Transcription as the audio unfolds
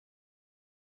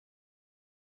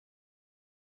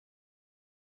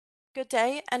Good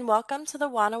day and welcome to the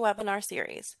WANA webinar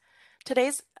series.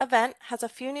 Today's event has a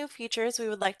few new features we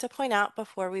would like to point out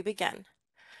before we begin.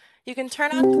 You can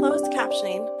turn on closed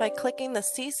captioning by clicking the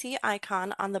CC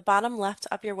icon on the bottom left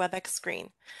of your WebEx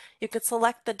screen. You could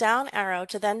select the down arrow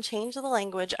to then change the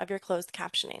language of your closed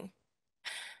captioning.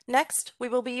 Next, we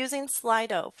will be using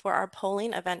Slido for our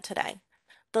polling event today.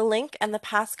 The link and the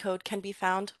passcode can be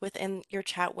found within your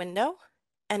chat window.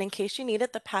 And in case you need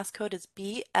it, the passcode is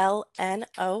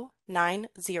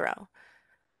BLNO90.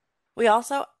 We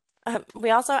also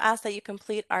ask that you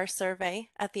complete our survey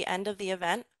at the end of the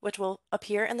event, which will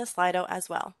appear in the Slido as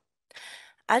well.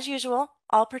 As usual,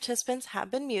 all participants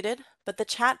have been muted, but the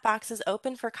chat box is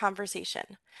open for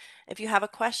conversation. If you have a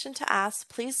question to ask,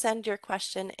 please send your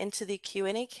question into the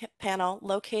Q&A panel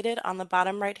located on the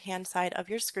bottom right-hand side of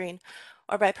your screen,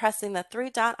 or by pressing the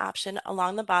three-dot option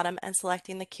along the bottom and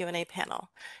selecting the Q&A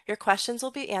panel. Your questions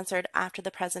will be answered after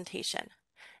the presentation.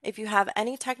 If you have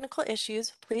any technical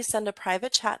issues, please send a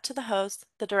private chat to the host,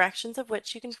 the directions of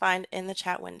which you can find in the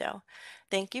chat window.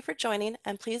 Thank you for joining,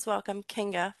 and please welcome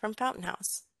Kinga from Fountain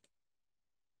House.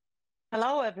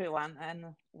 Hello, everyone,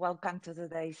 and welcome to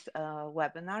today's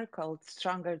webinar called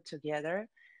Stronger Together,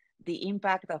 the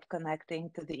Impact of Connecting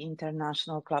to the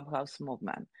International Clubhouse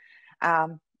Movement.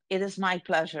 It is my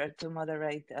pleasure to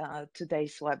moderate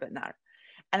today's webinar.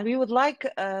 And we would like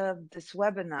this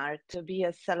webinar to be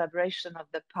a celebration of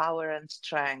the power and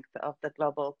strength of the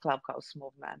global Clubhouse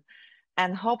movement,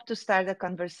 and hope to start a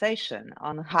conversation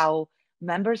on how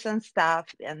members and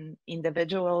staff and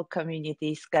individual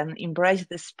communities can embrace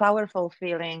this powerful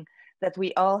feeling that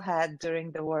we all had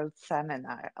during the World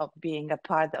Seminar of being a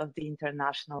part of the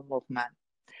international movement.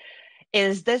 It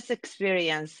is this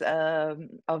experience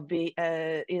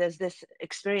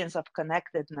of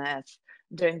connectedness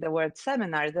during the World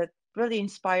Seminar that really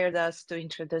inspired us to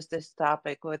introduce this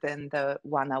topic within the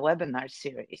WANA webinar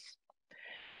series.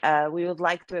 We would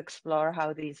like to explore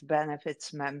how this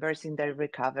benefits members in their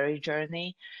recovery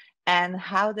journey and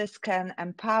how this can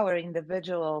empower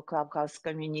individual Clubhouse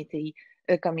communities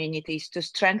to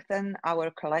strengthen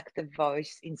our collective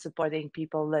voice in supporting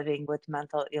people living with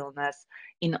mental illness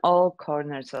in all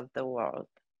corners of the world.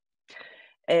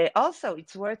 Also,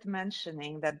 it's worth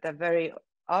mentioning that the very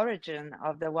origin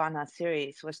of the WANA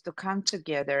series was to come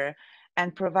together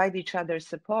and provide each other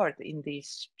support in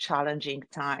these challenging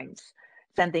times,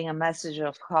 sending a message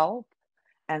of hope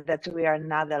and that we are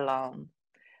not alone.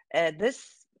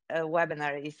 This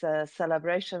webinar is a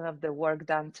celebration of the work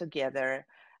done together,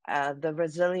 the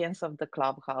resilience of the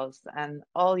Clubhouse, and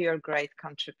all your great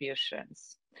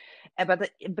contributions.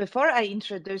 But before I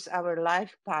introduce our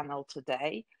live panel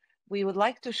today, we would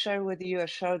like to share with you a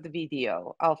short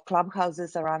video of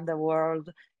clubhouses around the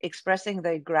world expressing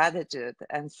their gratitude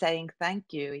and saying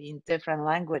thank you in different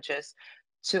languages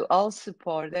to all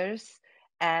supporters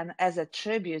and as a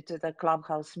tribute to the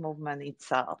Clubhouse movement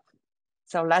itself.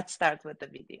 So let's start with the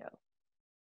video.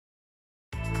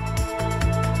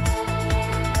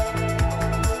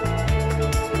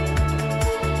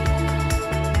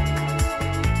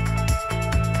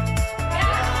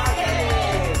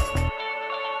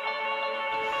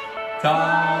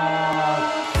 Tak,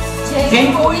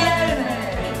 dziękujemy!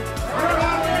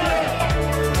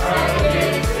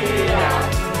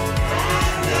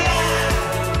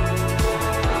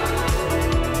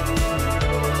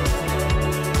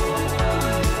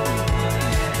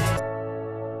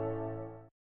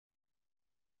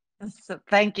 So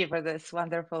thank you for this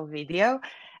wonderful video.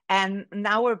 And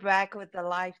now we're back with the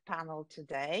live panel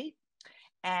today.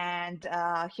 And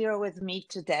here with me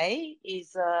today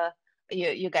is,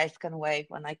 you guys can wave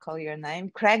when I call your name,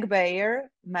 Craig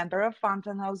Bayer, member of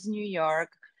Fountain House, New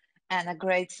York, and a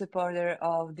great supporter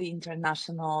of the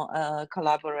international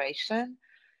collaboration.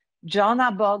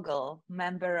 Jonah Bogle,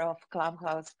 member of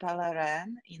Clubhouse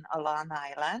Pelaren in Alon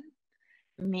Island.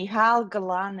 Michal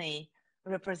Golani,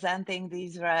 representing the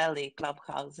Israeli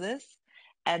clubhouses,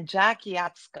 and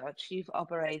Yatsko, Chief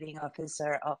Operating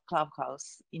Officer of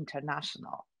Clubhouse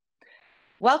International.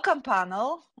 Welcome,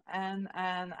 panel, and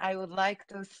I would like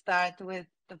to start with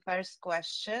the first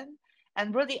question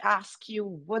and really ask you,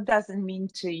 what does it mean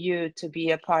to you to be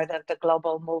a part of the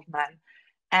global movement,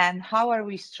 and how are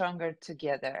we stronger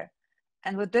together?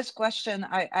 And with this question,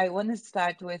 I want to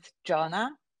start with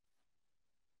Jonah.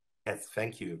 Yes,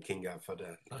 thank you, Kinga, for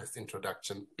the nice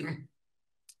introduction.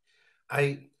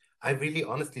 I really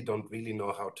honestly don't really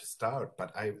know how to start,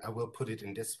 but I will put it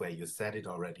in this way. You said it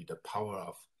already, the power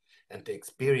of and the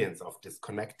experience of this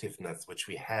connectiveness which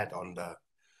we had on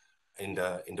in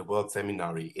the World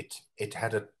Seminar. It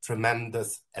had a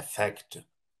tremendous effect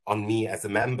on me as a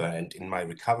member and in my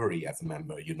recovery as a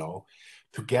member, you know,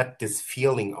 to get this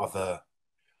feeling of a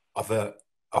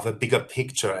bigger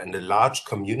picture and a large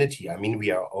community. I mean,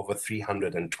 we are over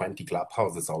 320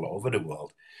 clubhouses all over the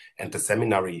world. And the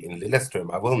seminary in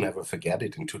Lillestrøm, I will never forget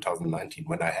it in 2019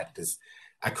 when I had this,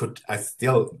 I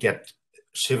still get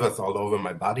shivers all over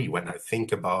my body when I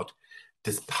think about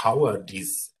this power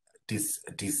these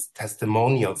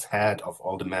testimonials had of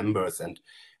all the members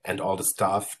and all the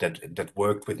staff that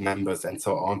worked with members and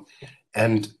so on.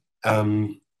 And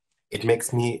it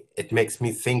makes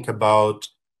me think about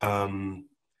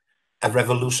a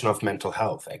revolution of mental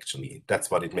health, actually.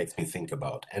 That's what it makes me think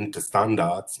about. And the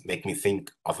standards make me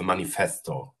think of a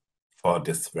manifesto for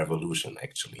this revolution,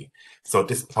 actually. So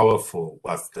this powerful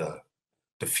was the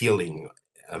feeling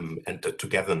and the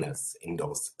togetherness in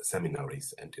those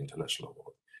seminaries and international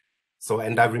work. So,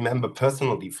 and I remember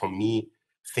personally, for me,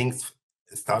 things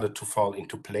started to fall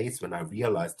into place when I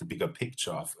realized the bigger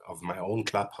picture of my own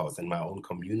clubhouse and my own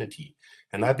community.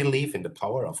 And I believe in the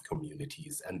power of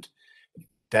communities, and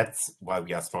that's why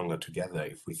we are stronger together.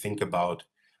 If we think about,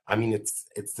 I mean,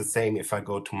 it's the same if I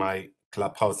go to my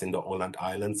clubhouse in the Åland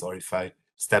Islands, or if I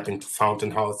step into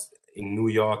Fountain House in New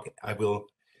York, I will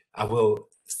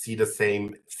see the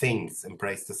same things,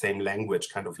 embrace the same language,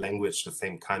 the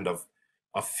same kind of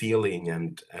feeling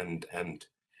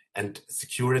and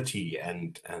security,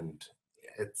 and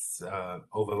it's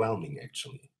overwhelming,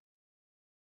 actually.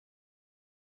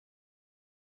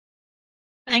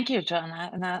 Thank you, Jonah.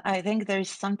 And I think there's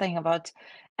something about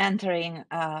entering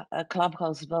a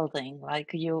clubhouse building.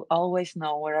 Like, you always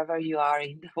know, wherever you are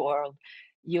in the world,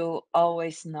 you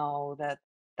always know that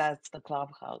that's the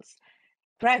clubhouse.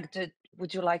 Greg,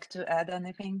 would you like to add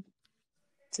anything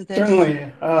to this?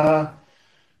 Certainly.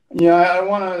 Yeah, I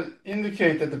want to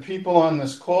indicate that the people on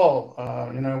this call,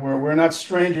 we're not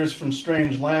strangers from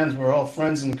strange lands. We're all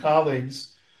friends and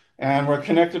colleagues, and we're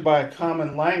connected by a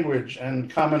common language and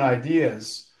common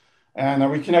ideas. And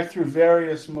we connect through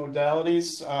various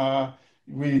modalities.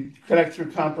 We connect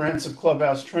through comprehensive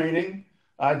clubhouse training.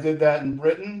 I did that in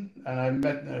Britain, and I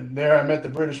met the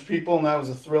British people, and that was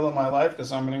a thrill in my life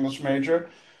because I'm an English major.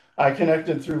 I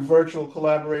connected through virtual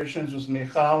collaborations with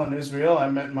Michal in Israel. I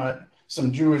met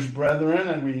some Jewish brethren,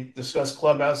 and we discussed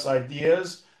clubhouse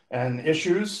ideas and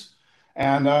issues.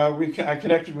 And I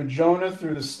connected with Jonah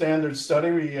through the standard study.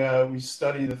 We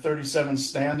study the 37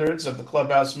 standards of the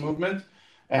clubhouse movement,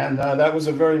 and that was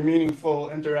a very meaningful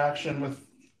interaction with,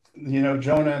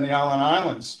 Jonah and the Alon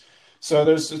Islands. So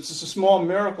it's a small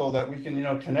miracle that we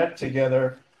can, connect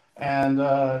together and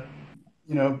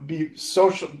be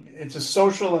social. It's a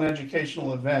social and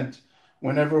educational event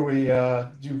whenever we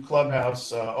do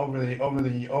Clubhouse over the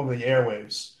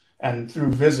airwaves and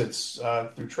through visits,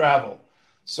 through travel.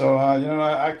 So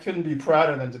I couldn't be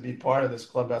prouder than to be part of this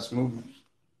Clubhouse movement.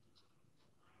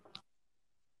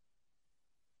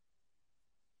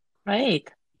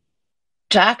 Great.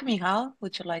 Jack, Michal,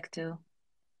 would you like to?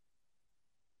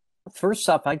 First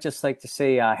off, I'd just like to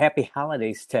say happy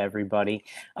holidays to everybody.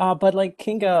 But like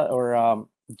Kinga or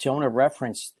Jonah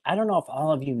referenced, I don't know if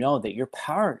all of you know that you're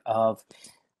part of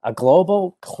a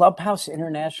global Clubhouse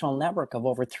international network of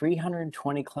over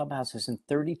 320 clubhouses in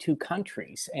 32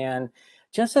 countries. And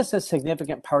just as a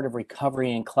significant part of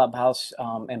recovery in Clubhouse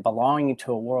and belonging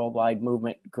to a worldwide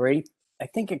movement, I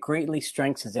think it greatly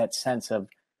strengthens that sense of,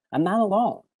 I'm not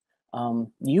alone.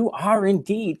 You are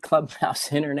indeed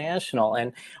Clubhouse International,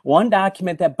 and one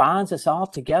document that bonds us all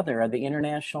together are the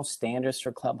international standards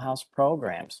for Clubhouse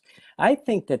programs. I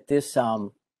think that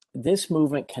this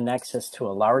movement connects us to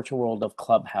a larger world of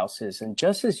clubhouses, and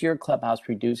just as your clubhouse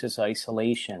reduces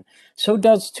isolation, so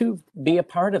does to be a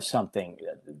part of something.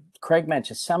 Craig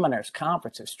mentioned seminars,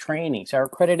 conferences, trainings, our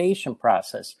accreditation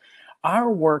process.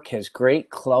 Our work has great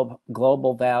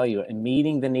global value in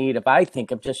meeting the need of, I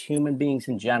think, of just human beings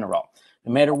in general.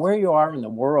 No matter where you are in the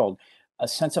world, a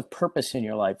sense of purpose in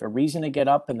your life, a reason to get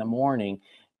up in the morning.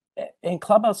 In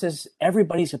clubhouses,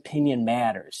 everybody's opinion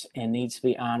matters and needs to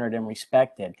be honored and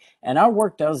respected. And our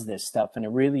work does this stuff in a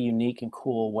really unique and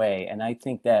cool way. And I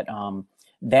think that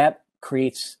that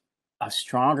creates a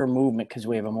stronger movement because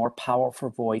we have a more powerful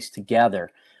voice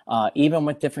together. Even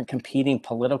with different competing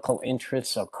political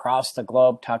interests across the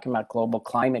globe, talking about global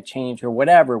climate change or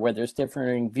whatever, where there's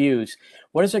differing views.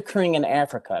 What is occurring in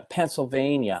Africa,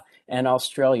 Pennsylvania, and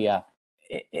Australia?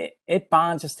 It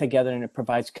bonds us together, and it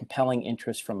provides compelling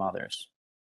interest from others.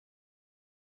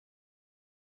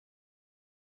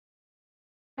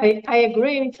 I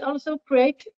agree. It's also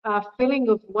create a feeling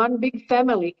of one big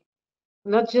family,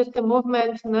 not just a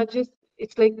movement,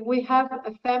 it's like we have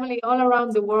a family all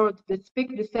around the world that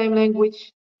speak the same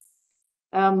language,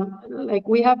 Like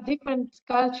we have different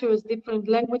cultures, different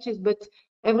languages, but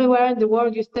everywhere in the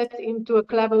world you step into a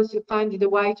clubhouse, you find the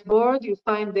whiteboard, you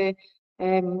find the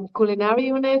culinary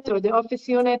unit or the office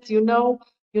unit. You know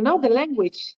the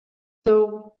language.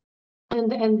 So,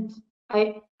 and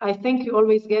I think you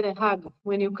always get a hug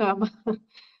when you come.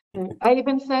 I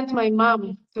even sent my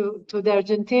mom to the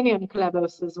Argentinian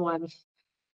clubhouses once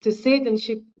to see it, and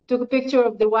she took a picture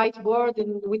of the whiteboard,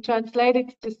 and we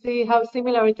translated to see how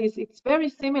similar it is. It's very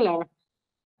similar.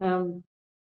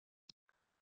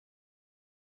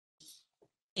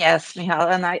 Yes, Michal,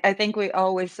 and I think we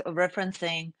always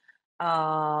referencing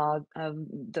the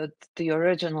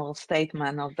original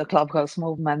statement of the Clubhouse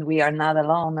movement. We are not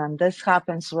alone, and this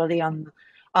happens really on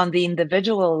the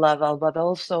individual level, but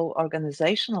also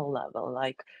organizational level.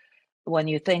 Like when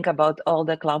you think about all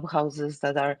the clubhouses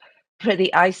that are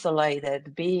pretty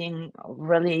isolated, being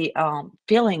really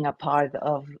feeling a part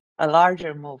of a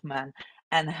larger movement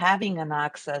and having an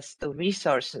access to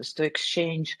resources to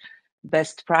exchange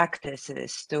best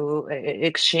practices, to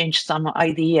exchange some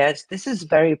ideas. This is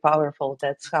very powerful.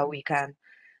 That's how we can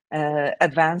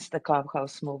advance the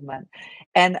Clubhouse movement.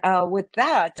 And with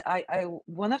that, I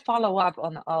want to follow up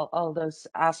on all those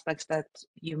aspects that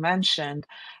you mentioned.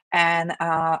 And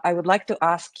I would like to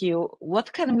ask you,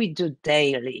 what can we do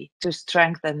daily to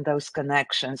strengthen those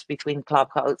connections between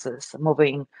clubhouses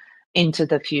moving into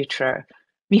the future?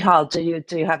 Michal, do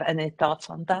you have any thoughts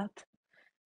on that?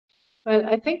 Well,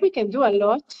 I think we can do a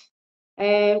lot.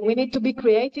 We need to be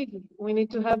creative. We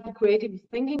need to have creative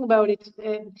thinking about it.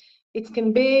 It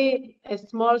can be a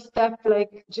small step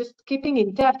like just keeping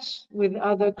in touch with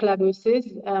other clubhouses.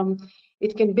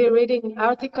 It can be reading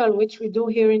articles, which we do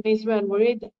here in Israel. We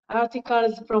read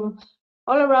articles from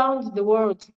all around the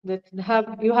world that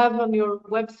you have on your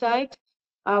website.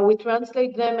 We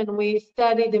translate them and we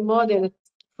study the model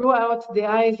throughout the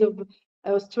eyes of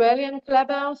Australian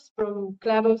clubhouse, from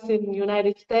clubhouse in the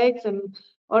United States and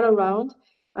all around.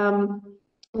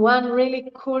 One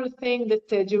really cool thing that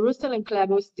Jerusalem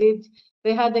clubhouse did,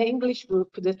 they had an English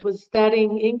group that was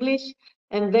studying English,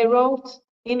 and they wrote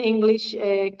in English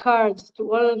cards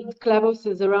to all the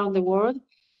clubhouses around the world.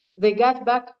 They got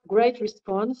back great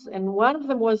response, and one of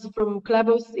them was from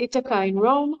Clubhouse Ithaca in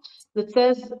Rome that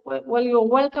says, well, you're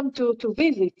welcome to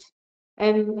visit.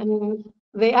 And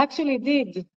they actually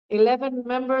did. 11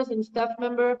 members and staff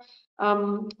member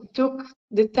took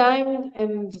the time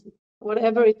and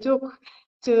whatever it took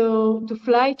to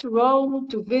fly to Rome,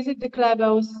 to visit the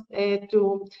clubhouse,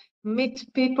 to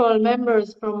meet people,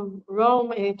 members from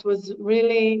Rome. It was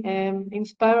really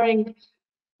inspiring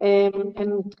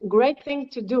and great thing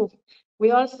to do.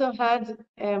 We also had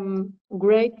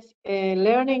great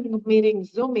learning meeting,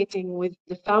 Zoom meeting with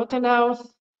the Fountain House,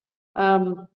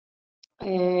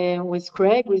 with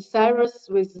Craig, with Cyrus,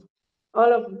 with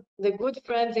all of the good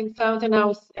friends in Fountain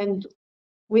House, and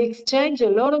we exchange a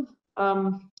lot of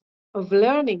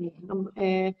learning.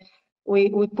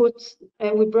 We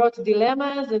brought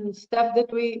dilemmas and stuff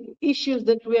issues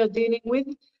that we are dealing with.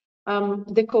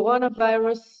 The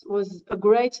coronavirus was a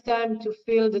great time to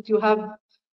feel that you have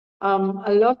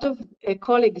a lot of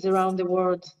colleagues around the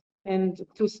world, and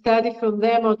to study from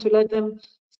them or to let them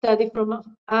study from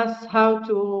us how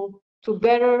to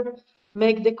better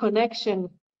make the connection.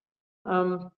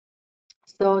 So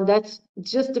that's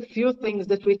just a few things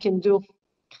that we can do,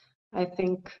 I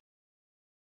think.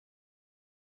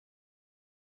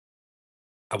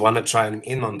 I want to chime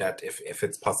in on that if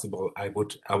it's possible. I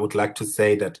would like to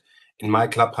say that in my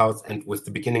clubhouse, and with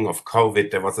the beginning of COVID,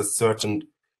 there was a certain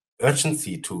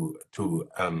urgency to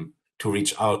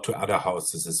reach out to other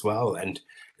houses as well. And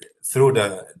through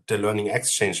the learning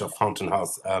exchange of Fountain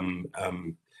House,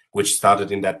 which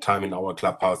started in that time in our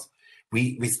clubhouse,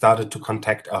 we started to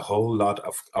contact a whole lot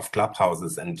of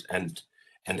clubhouses and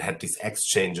had these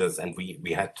exchanges, and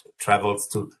we had travels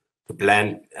to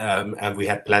plan, and we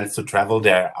had plans to travel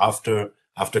there after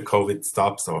COVID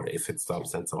stops, or if it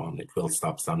stops and so on. It will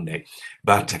stop someday,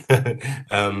 but it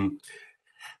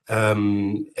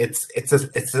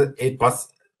was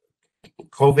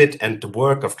COVID and the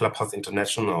work of Clubhouse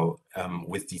International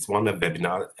with this WANA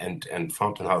webinar and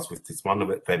Fountain House with this WANA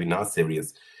webinar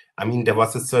series. I mean, there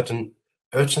was a certain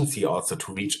urgency also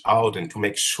to reach out and to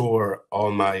make sure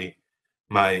all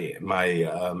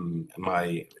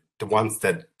the ones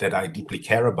that I deeply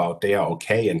care about, they are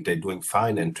okay and they're doing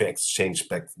fine, and to exchange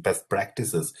best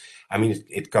practices. I mean,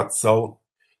 it got so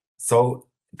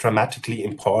dramatically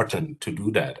important to do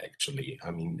that, actually.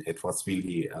 I mean, it was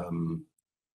really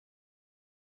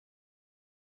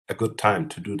a good time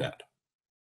to do that.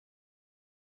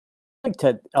 like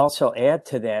to also add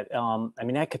to that. I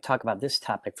mean, I could talk about this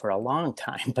topic for a long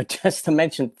time, but just to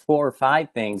mention 4 or 5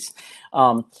 things.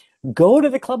 Go to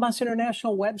the Clubhouse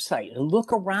International website and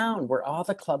look around where all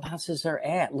the clubhouses are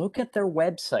at. Look at their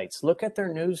websites, look at their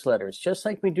newsletters, just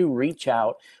like we do reach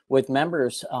out with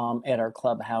members at our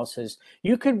clubhouses.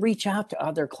 You could reach out to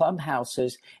other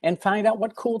clubhouses and find out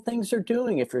what cool things they're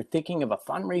doing. If you're thinking of a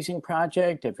fundraising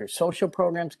project, if your social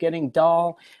program's getting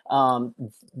dull,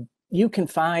 you can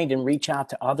find and reach out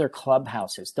to other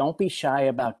clubhouses. Don't be shy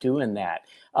about doing that.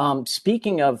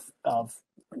 Speaking of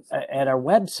at our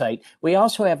website, we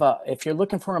also have if you're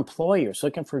looking for employers,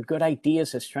 looking for good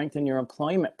ideas to strengthen your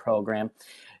employment program,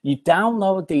 you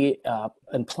download the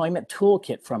employment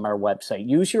toolkit from our website.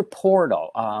 Use your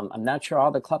portal. I'm not sure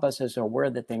all the clubhouses are aware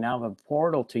that they now have a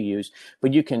portal to use,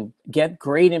 but you can get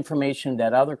great information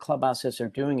that other clubhouses are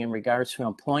doing in regards to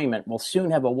employment. We'll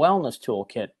soon have a wellness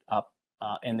toolkit up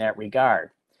in that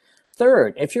regard.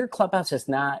 Third, if your clubhouse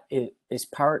is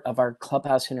part of our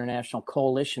Clubhouse International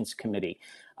Coalitions Committee,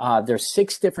 there's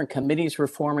 6 different committees we're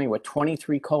forming with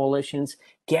 23 coalitions.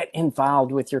 Get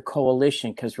involved with your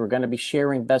coalition because we're going to be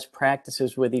sharing best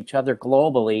practices with each other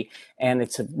globally, and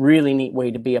it's a really neat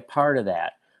way to be a part of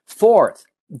that. Fourth,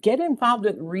 get involved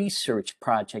with research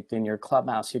project in your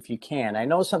clubhouse if you can. I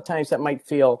know sometimes that might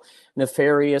feel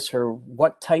nefarious or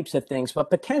what types of things, but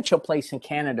Potential Place in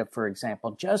Canada, for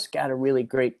example, just got a really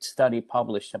great study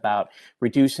published about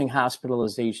reducing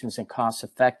hospitalizations and cost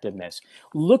effectiveness.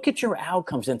 Look at your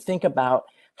outcomes and think about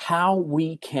how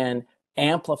we can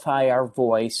amplify our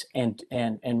voice and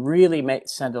really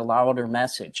send a louder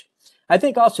message. I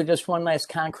think also just one last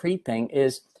concrete thing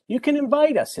is you can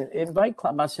invite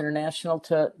Clubhouse International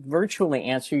to virtually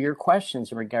answer your questions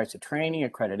in regards to training,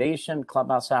 accreditation,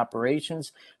 clubhouse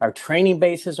operations. Our training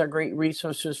bases are great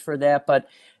resources for that, but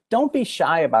don't be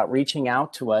shy about reaching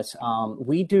out to us.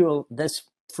 We do this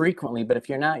frequently, but if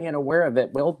you're not yet aware of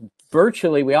it, we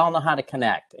all know how to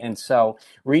connect. And so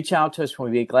reach out to us.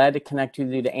 We'll be glad to connect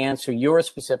with you to answer your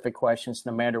specific questions,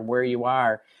 no matter where you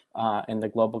are in the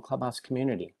global Clubhouse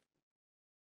community.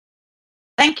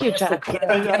 Thank you, Jack. Get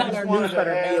on our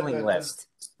newsletter mailing list.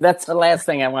 That's the last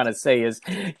thing I want to say is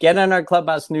get on our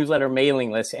Clubhouse newsletter mailing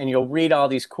list, and you'll read all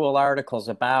these cool articles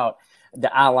about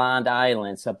the Alon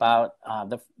Islands, about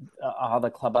all the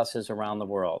clubhouses around the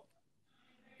world.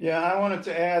 Yeah, I wanted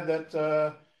to add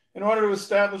that in order to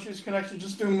establish these connections,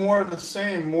 just do more of the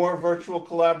same, more virtual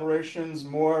collaborations,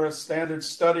 more standard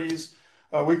studies.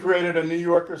 We created a New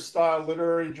Yorker-style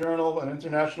literary journal, an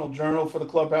international journal for the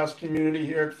Clubhouse community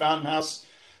here at Fountain House.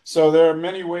 So there are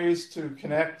many ways to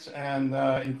connect and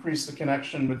increase the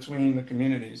connection between the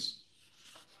communities.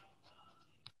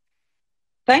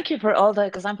 Thank you for all the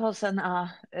examples, and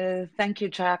thank you,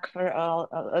 Jack, for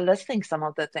listing some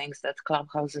of the things that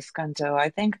clubhouses can do. I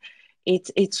think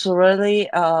it's really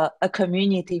a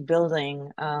community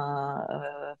building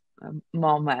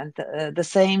moment, the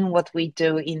same what we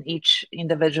do in each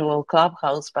individual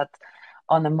clubhouse, but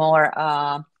on a more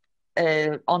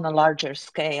on a larger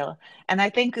scale. And I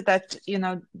think that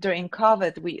during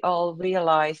COVID we all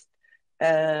realized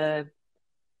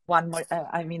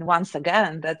once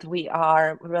again that we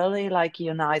are really like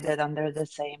united under the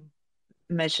same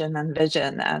mission and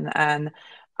vision, and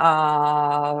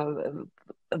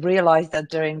realize that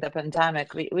during the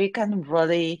pandemic we can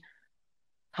really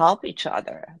help each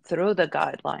other through the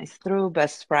guidelines, through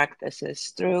best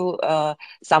practices, through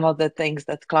some of the things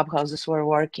that clubhouses were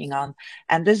working on.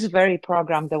 And this very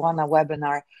program, the WANA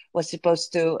webinar, was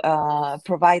supposed to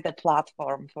provide a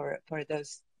platform for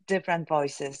those different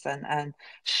voices and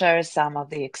share some of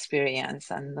the experience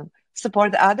and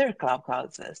support other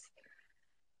clubhouses.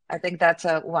 I think that's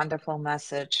a wonderful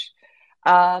message.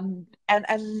 And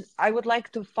I would like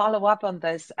to follow up on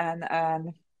this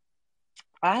and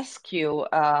ask you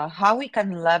how we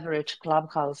can leverage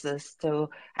clubhouses to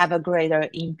have a greater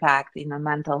impact in the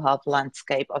mental health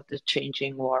landscape of the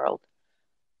changing world.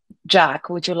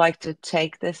 Jack, would you like to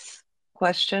take this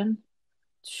question?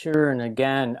 Sure. And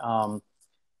again,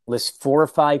 list 4 or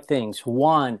 5 things.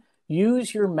 1,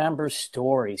 use your members'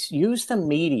 stories. Use the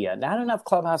media. Not enough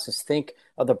clubhouses think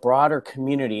of the broader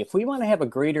community. If we want to have a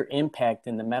greater impact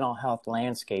in the mental health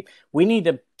landscape, we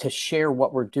need to share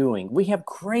what we're doing. We have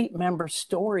great member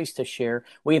stories to share.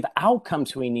 We have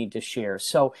outcomes we need to share.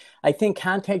 So I think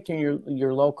contacting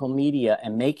your local media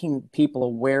and making people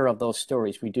aware of those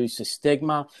stories reduces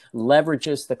stigma,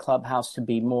 leverages the clubhouse to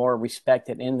be more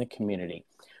respected in the community.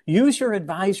 Use your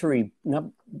advisory.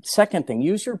 Second thing,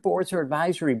 use your boards or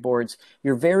advisory boards,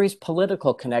 your various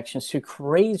political connections to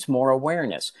create more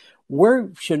awareness.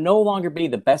 should no longer be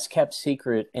the best kept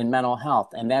secret in mental health.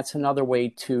 And that's another way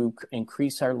to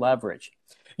increase our leverage.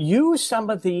 Use some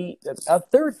of the, a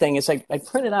third thing is I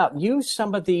printed out, use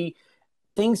some of the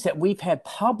things that we've had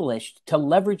published to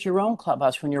leverage your own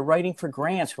Clubhouse when you're writing for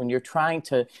grants, when you're trying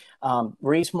to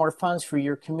raise more funds for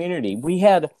your community. We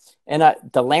had, and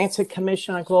the Lancet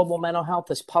Commission on Global Mental Health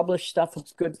has published stuff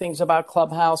with good things about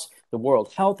Clubhouse. The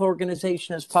World Health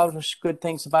Organization has published good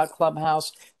things about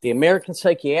Clubhouse. The American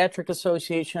Psychiatric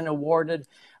Association awarded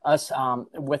us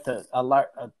with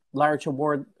a large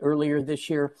award earlier this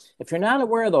year. If you're not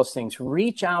aware of those things,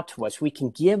 reach out to us. We can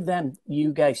give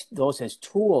you guys those as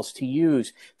tools to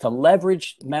use to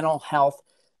leverage mental health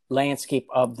landscape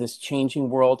of this changing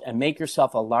world and make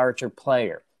yourself a larger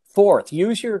player. Fourth,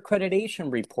 use your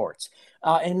accreditation reports.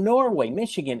 In Norway,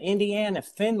 Michigan, Indiana,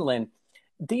 Finland,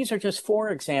 these are just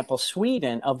 4 examples,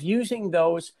 Sweden, of using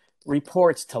those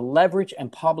reports to leverage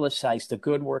and publicize the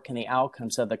good work and the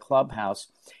outcomes of the Clubhouse.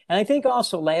 And I think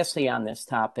also lastly on this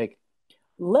topic,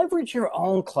 leverage your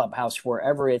own Clubhouse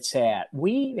wherever it's at.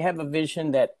 We have a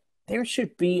vision that there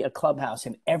should be a Clubhouse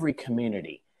in every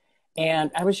community.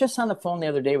 And I was just on the phone the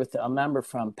other day with a member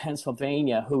from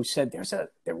Pennsylvania who said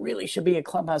there really should be a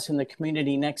Clubhouse in the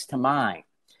community next to mine.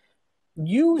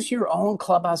 Use your own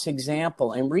Clubhouse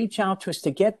example and reach out to us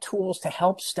to get tools to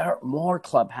help start more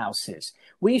Clubhouses.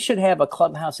 We should have a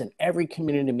Clubhouse in every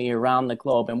community around the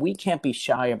globe, and we can't be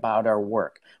shy about our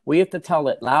work. We have to tell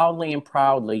it loudly and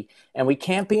proudly, and we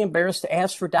can't be embarrassed to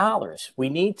ask for dollars. We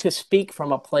need to speak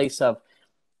from a place of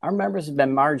our members have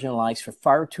been marginalized for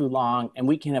far too long, and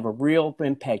we can have a real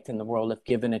impact in the world if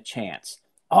given a chance.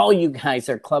 All you guys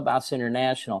are Clubhouse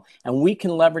International, and we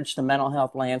can leverage the mental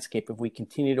health landscape if we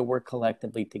continue to work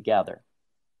collectively together.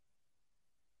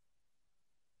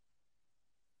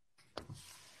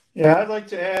 Yeah, I'd like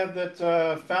to add that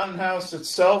Fountain House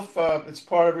itself, it's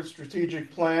part of its strategic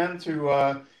plan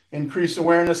to increase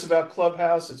awareness about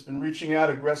Clubhouse. It's been reaching out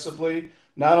aggressively,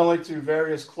 not only to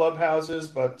various clubhouses,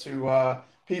 but to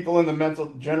people in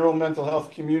the general mental health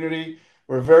community.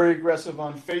 We're very aggressive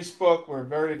on Facebook. We're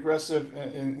very aggressive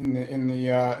in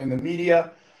the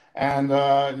media, and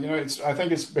I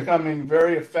think it's becoming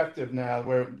very effective now.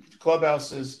 Where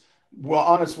Clubhouse is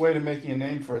on its way to making a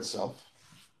name for itself.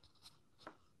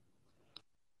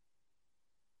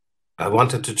 I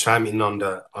wanted to chime in on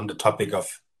the topic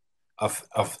of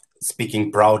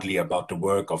speaking proudly about the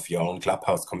work of your own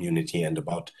Clubhouse community and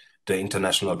about the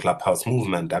international Clubhouse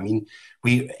movement. I mean,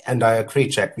 I agree,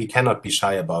 Jack, we cannot be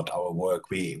shy about our work.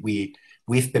 We've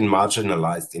been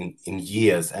marginalized in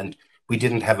years, and we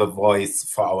didn't have a voice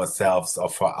for ourselves or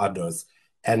for others.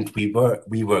 And we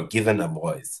were given a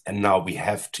voice, and now we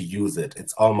have to use it.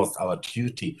 It's almost our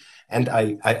duty. And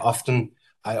I often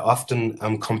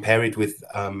compare it with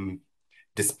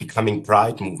this becoming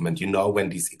pride movement, when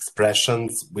these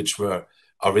expressions which were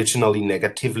originally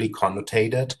negatively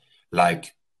connotated,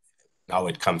 like now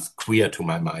it comes queer to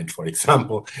my mind, for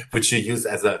example, which you use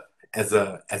as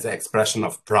an expression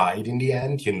of pride in the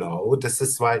end, this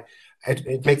is why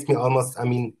it makes me almost,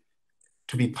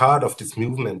 to be part of this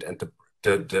movement and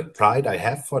the pride I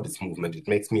have for this movement, it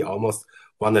makes me almost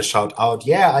want to shout out,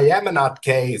 yeah, I am an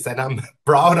nutcase and I'm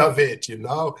proud of it,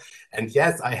 and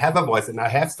yes, I have a voice and I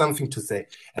have something to say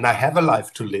and I have a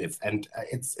life to live, and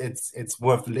it's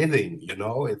worth living,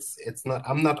 it's not,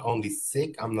 I'm not only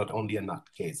sick, I'm not only a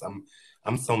nutcase,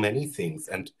 I'm so many things.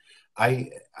 And I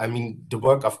mean, the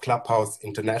work of Clubhouse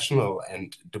International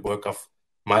and the work of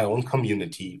my own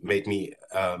community made me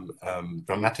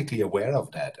dramatically aware of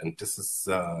that, and this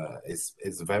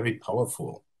is very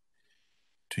powerful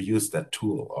to use that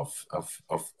tool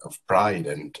of pride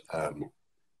and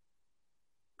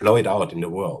blow it out in the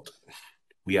world.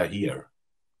 We are here.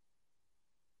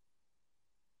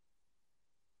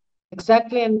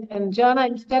 Exactly, and Jonah,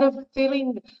 instead of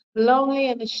feeling lonely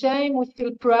and ashamed, we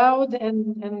feel proud,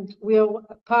 and we are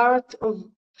a part of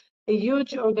a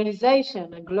huge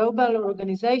organization, a global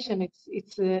organization.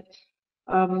 It's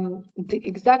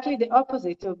exactly the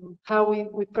opposite of how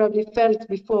we probably felt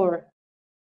before.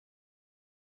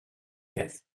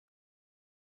 Yes.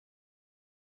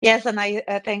 Yes, and I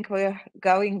think we're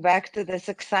going back to this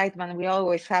excitement we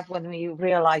always have when we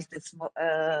realize this,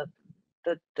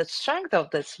 the strength of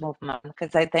this movement,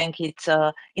 because I think it's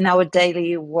in our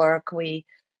daily work we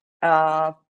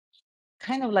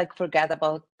kind of like forget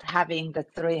about having the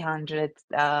 300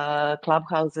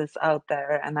 clubhouses out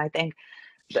there, and I think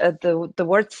the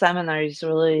word seminar is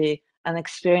really an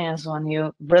experience when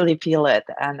you really feel it,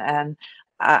 and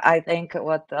I think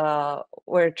what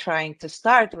we're trying to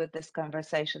start with this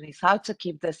conversation is how to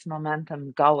keep this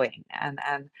momentum going and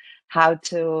how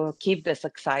to keep this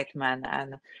excitement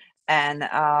and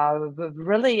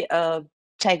really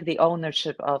take the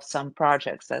ownership of some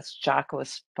projects, as Jack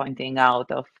was pointing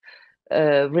out, of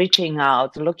reaching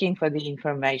out, looking for the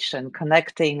information,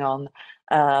 connecting on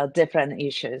different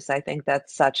issues. I think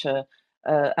that's such a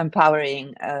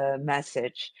empowering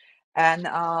message. And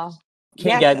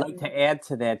Kinga, yes, I'd like to add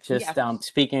to that. Just yes.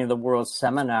 speaking of the World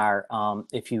Seminar,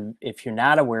 if you're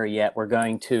not aware yet, we're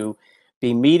going to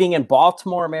be meeting in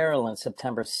Baltimore, Maryland,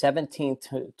 September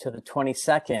 17th to the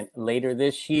 22nd later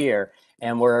this year.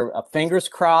 And we're fingers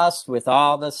crossed with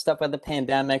all the stuff with the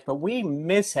pandemic, but we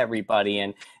miss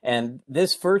everybody. And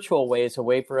this virtual way is a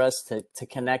way for us to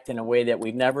connect in a way that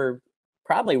we've never,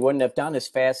 probably wouldn't have done as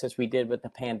fast as we did with the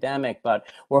pandemic. But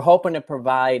we're hoping to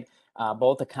provide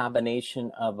both a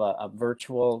combination of a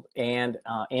virtual and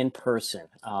in person.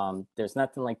 There's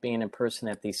nothing like being in person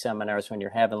at these seminars when you're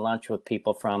having lunch with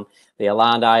people from the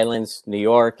Alon Islands, New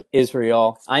York,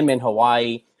 Israel. I'm in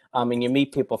Hawaii. And you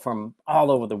meet people from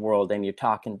all over the world, and you're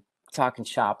talking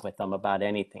shop with them about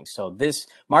anything. So this,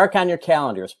 mark on your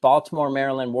calendars, Baltimore,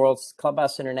 Maryland,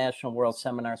 Clubhouse International World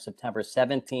Seminar, September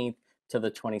 17th to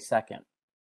the 22nd.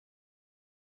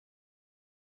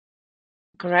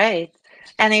 Great.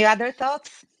 Any other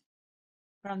thoughts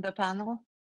from the panel?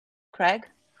 Craig?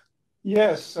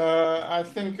 Yes, I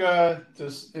think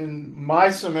just in my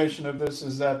summation of this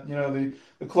is that, you know,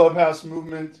 the Clubhouse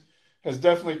movement has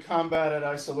definitely combated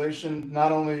isolation,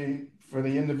 not only for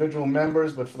the individual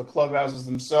members, but for the clubhouses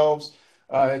themselves.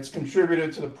 It's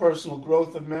contributed to the personal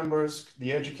growth of members,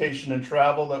 the education and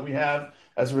travel that we have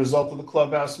as a result of the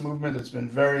Clubhouse movement. It's been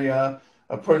very a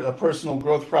personal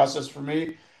growth process for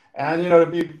me. And, you know, to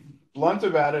be blunt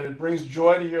about it, it brings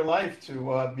joy to your life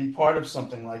to be part of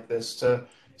something like this, to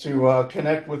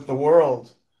connect with the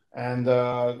world and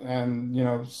you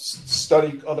know,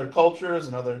 study other cultures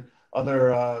and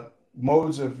other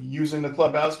modes of using the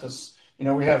Clubhouse, because, you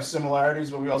know, we have similarities,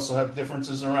 but we also have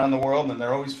differences around the world, and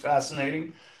they're always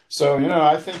fascinating. So, you know,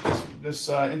 I think this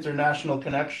international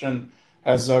connection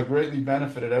has greatly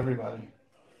benefited everybody.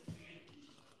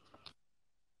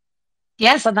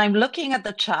 Yes, and I'm looking at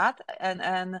the chat,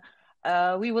 and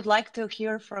we would like to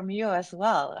hear from you as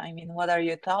well. I mean, what are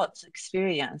your thoughts,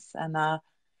 experience? And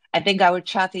I think our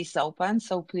chat is open,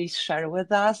 so please share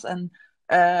with us and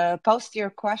post your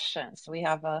questions. We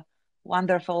have a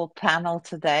wonderful panel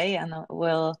today, and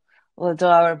we'll do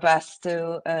our best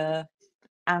to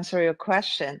answer your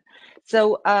question.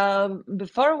 So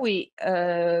before we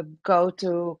go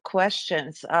to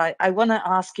questions, I want to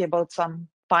ask you about some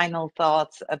final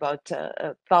thoughts about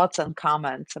thoughts and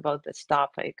comments about this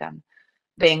topic and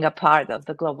being a part of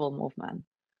the global movement.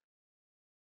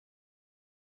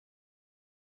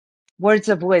 Words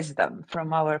of wisdom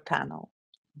from our panel.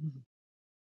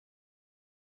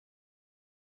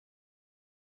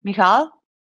 Michal?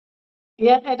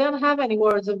 Yeah, I don't have any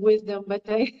words of wisdom, but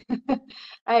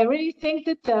I really think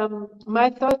that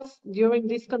my thoughts during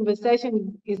this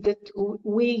conversation is that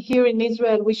we here in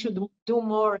Israel, we should do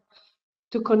more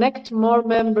to connect more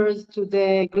members to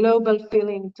the global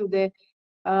feeling, to the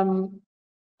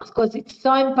because it's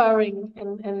so empowering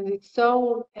and it's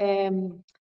so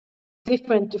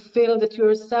different to feel that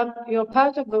you're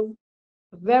part of a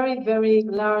very, very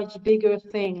large, bigger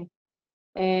thing.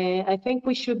 I think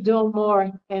we should do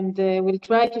more, and we'll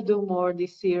try to do more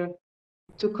this year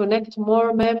to connect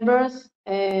more members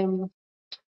to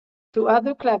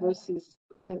other clubhouses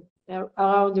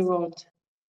around the world.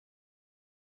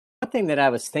 One thing that I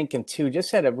was thinking too,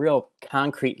 just at a real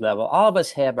concrete level, all of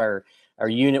us have our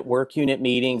work unit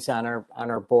meetings on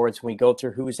our boards. We go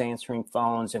through who's answering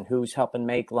phones and who's helping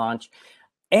make lunch.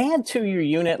 Add to your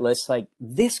unit list like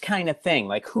this kind of thing,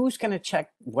 like who's going to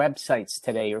check websites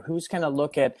today, or who's going to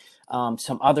look at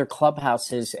some other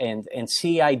clubhouses and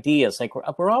see ideas. Like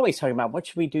we're always talking about what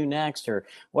should we do next, or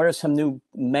what are some new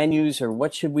menus, or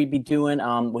what should we be doing.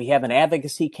 We have an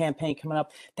advocacy campaign coming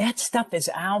up. That stuff is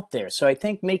out there. So I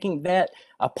think making that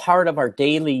a part of our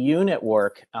daily unit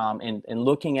work and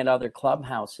looking at other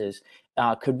clubhouses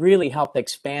could really help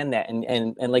expand that.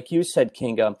 And like you said,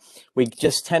 Kinga, we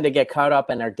just tend to get caught up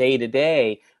in our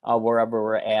day-to-day wherever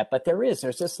we're at. But there's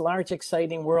this large,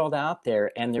 exciting world out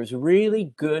there, and there's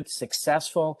really good,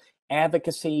 successful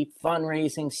advocacy,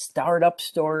 fundraising, startup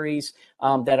stories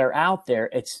that are out there.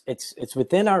 It's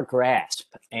within our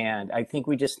grasp, and I think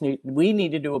we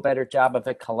need to do a better job of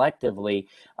it collectively.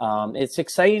 It's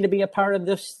exciting to be a part of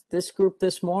this group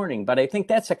this morning, but I think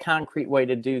that's a concrete way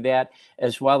to do that,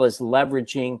 as well as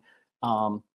leveraging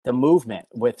the movement.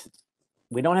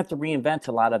 We don't have to reinvent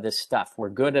a lot of this stuff. We're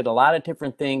good at a lot of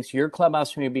different things. Your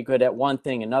clubhouse may be good at one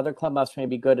thing, another clubhouse may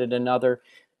be good at another.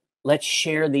 Let's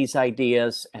share these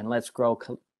ideas and let's grow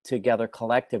together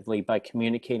collectively by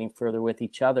communicating further with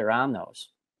each other on those.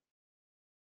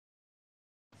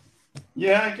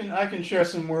 Yeah, I can share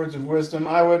some words of wisdom.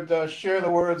 I would share the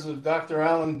words of Dr.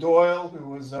 Alan Doyle, who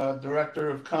was Director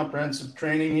of Comprehensive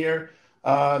Training here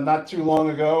not too long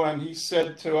ago, and he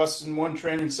said to us in one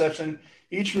training session,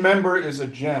 each member is a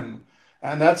gem.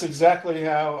 And that's exactly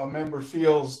how a member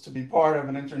feels to be part of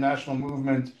an international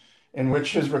movement in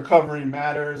which his recovery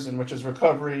matters, in which his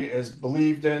recovery is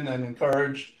believed in and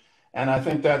encouraged. And I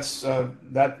think that's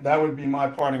that would be my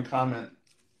parting comment.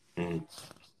 Mm.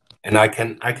 And I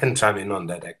can chime in on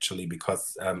that actually,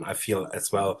 because I feel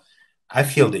as well, I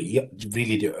feel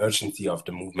really the urgency of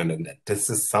the movement, and that this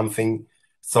is something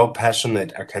so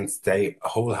passionate. I can stay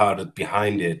wholehearted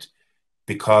behind it,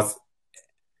 because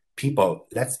people,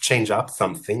 let's change up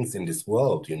some things in this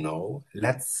world, you know.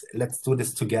 Let's do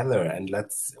this together, and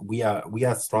we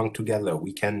are strong together.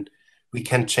 We can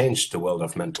change the world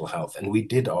of mental health, and we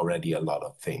did already a lot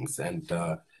of things. And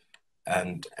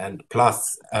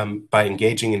plus, by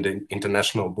engaging in the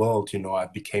international world, you know, I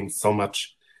became so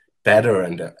much better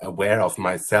and aware of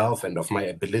myself and of my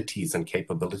abilities and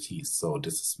capabilities. So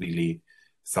this is really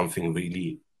something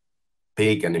really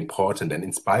big and important and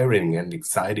inspiring and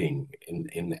exciting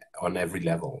on every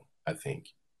level, I think.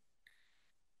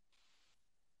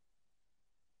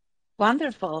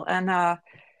 Wonderful. And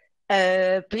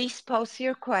please post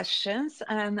your questions.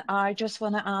 And I just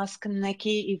want to ask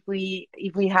Nikki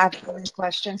if we have any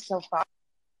questions so far.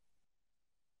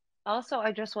 Also,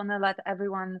 I just want to let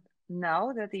everyone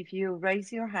know that if you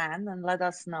raise your hand and let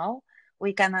us know,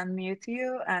 we can unmute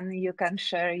you and you can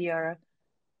share your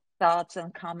thoughts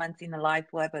and comments in a live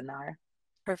webinar.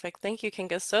 Perfect. Thank you,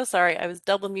 Kinga. So sorry. I was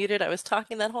double muted. I was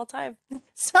talking that whole time.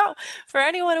 So for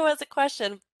anyone who has a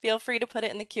question, feel free to put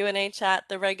it in the Q&A chat,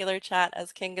 the regular chat.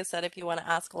 As Kinga said, if you want to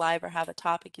ask live or have a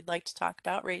topic you'd like to talk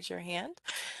about, raise your hand.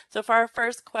 So for our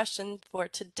first question for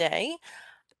today,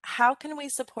 how can we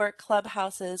support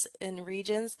clubhouses in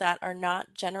regions that are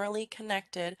not generally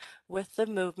connected with the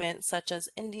movement, such as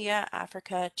India,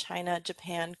 Africa, China,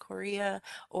 Japan, Korea,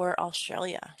 or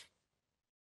Australia?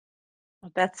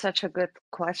 That's such a good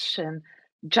question.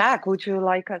 Jack, would you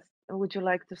like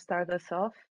to start us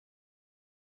off?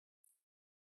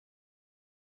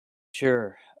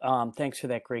 Sure. Thanks for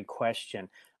that great question.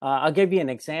 I'll give you an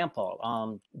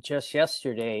example. Just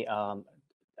yesterday,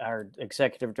 our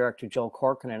executive director, Joel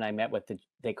Corcoran, and I met with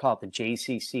they call it the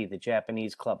JCC, the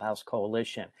Japanese Clubhouse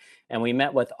Coalition. And we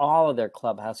met with all of their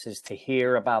clubhouses to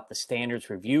hear about the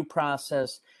standards review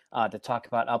process, to talk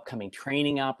about upcoming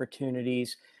training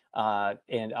opportunities,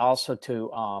 and also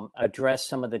to address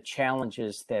some of the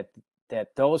challenges that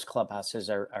those clubhouses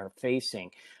are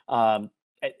facing.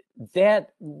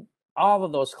 All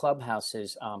of those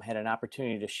clubhouses had an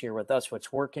opportunity to share with us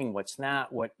what's working, what's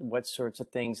not, what sorts of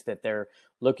things that they're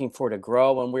looking for to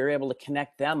grow, and we were able to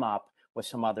connect them up with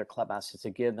some other clubhouses to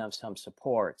give them some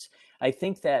supports. I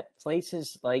think that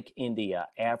places like India,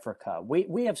 Africa,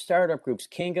 we have startup groups.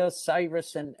 Kinga,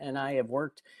 Cyrus, and I have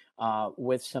worked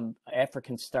with some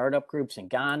African startup groups in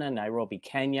Ghana, Nairobi,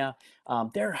 Kenya.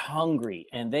 They're hungry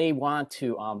and they want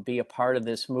to be a part of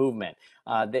this movement.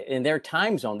 In their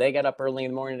time zone, they got up early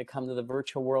in the morning to come to the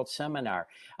Virtual World Seminar.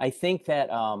 I think that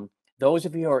those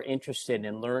of you who are interested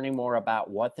in learning more about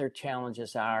what their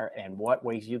challenges are and what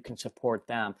ways you can support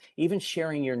them, even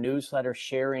sharing your newsletter,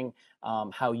 sharing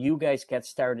how you guys get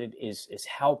started is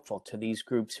helpful to these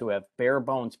groups who have bare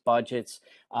bones budgets.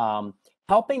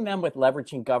 Helping them with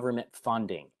leveraging government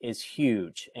funding is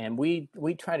huge. And we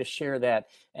try to share that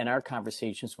in our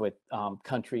conversations with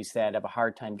countries that have a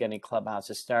hard time getting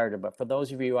clubhouses started. But for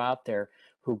those of you out there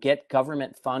who get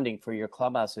government funding for your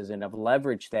clubhouses and have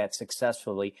leveraged that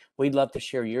successfully, we'd love to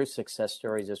share your success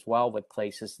stories as well with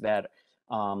places that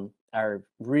are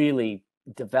really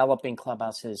developing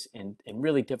clubhouses in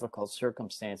really difficult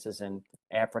circumstances in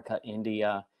Africa,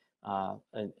 India,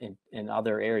 in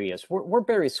other areas. We're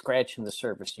barely scratching the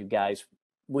surface, you guys.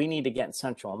 We need to get in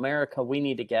Central America. We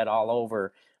need to get all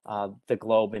over the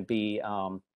globe and be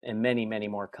in many, many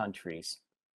more countries.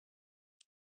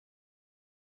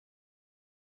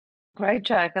 Great,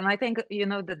 Jack. And I think, you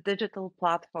know, the digital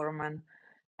platform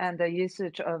and the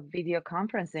usage of video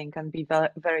conferencing can be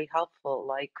very helpful.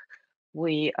 Like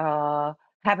we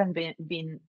haven't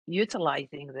been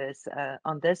utilizing this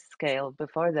on this scale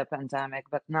before the pandemic,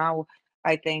 but now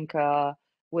I think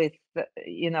with,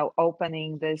 you know,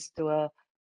 opening this to a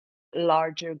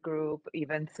larger group,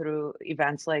 even through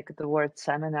events like the World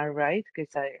Seminar, right?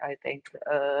 Because I think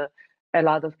a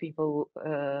lot of people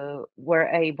were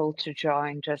able to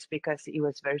join just because it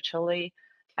was virtually,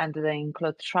 and they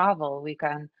include travel. We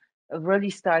can really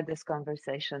start this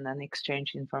conversation and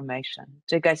exchange information.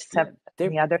 Do you guys have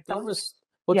any other thoughts?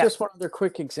 Just one other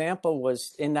quick example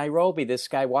was in Nairobi, this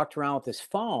guy walked around with his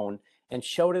phone and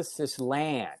showed us this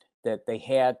land that they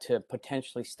had to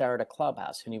potentially start a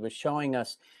clubhouse. And he was showing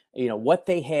us, what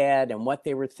they had and what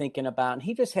they were thinking about. And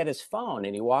he just had his phone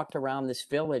and he walked around this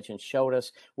village and showed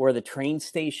us where the train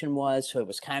station was. So it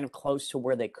was kind of close to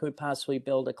where they could possibly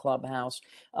build a clubhouse.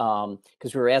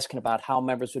 Because we were asking about how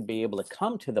members would be able to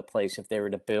come to the place if they were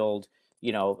to build,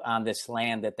 on this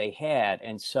land that they had.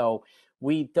 And so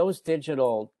those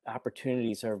digital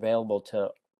opportunities are available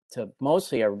to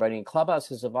mostly everybody. And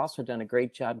clubhouses have also done a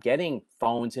great job getting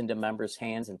phones into members'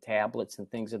 hands and tablets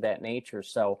and things of that nature.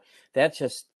 So that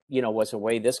just, was a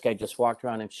way this guy just walked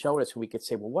around and showed us. We could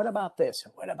say, well, what about this?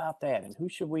 And what about that? And who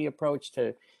should we approach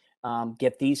to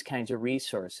get these kinds of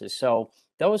resources? So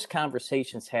those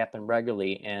conversations happen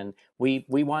regularly. And we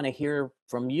want to hear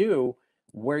from you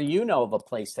where you know of a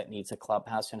place that needs a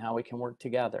clubhouse and how we can work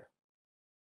together.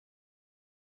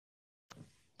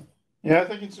 Yeah, I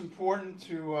think it's important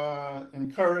to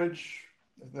encourage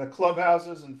the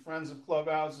clubhouses and friends of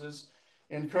clubhouses,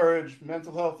 encourage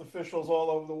mental health officials all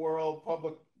over the world,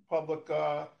 public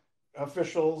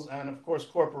officials, and of course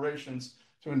corporations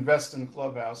to invest in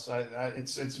Clubhouse.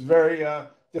 It's very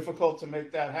difficult to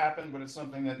make that happen, but it's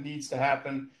something that needs to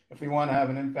happen if we want to have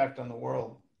an impact on the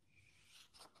world.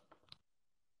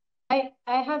 I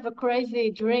have a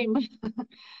crazy dream.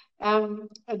 To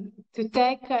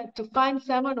find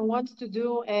someone who wants to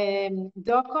do a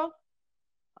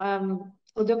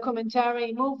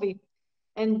documentary movie,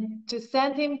 and to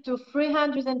send him to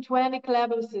 320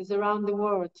 clubhouses around the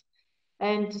world,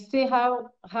 and to see how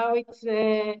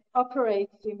it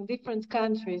operates in different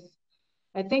countries.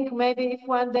 I think maybe if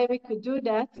one day we could do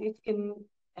that, it can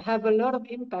have a lot of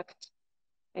impact.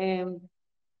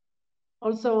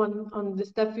 Also on the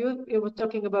stuff you were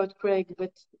talking about, Craig,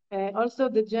 but also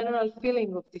the general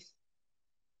feeling of this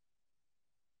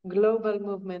global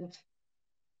movement.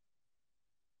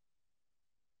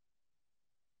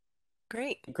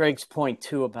 Great. Greg's point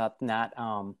too about not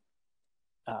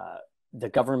the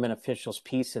government officials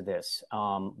piece of this.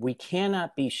 We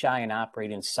cannot be shy and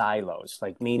operate in silos,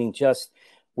 like meaning just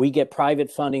we get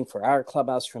private funding for our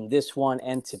clubhouse from this one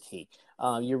entity.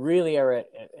 You really are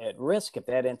at risk if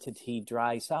that entity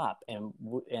dries up.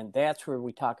 And that's where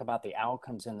we talk about the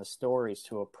outcomes and the stories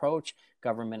to approach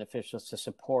government officials to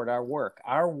support our work.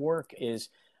 Our work is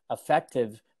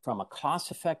effective from a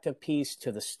cost-effective piece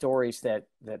to the stories that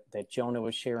Jonah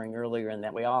was sharing earlier and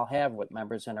that we all have with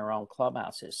members in our own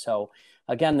clubhouses. So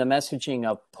again, the messaging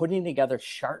of putting together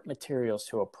sharp materials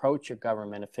to approach your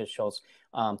government officials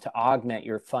to augment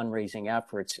your fundraising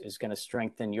efforts is going to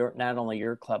strengthen not only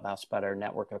your clubhouse, but our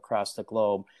network across the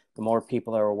globe. The more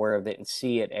people are aware of it and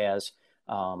see it as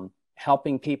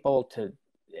helping people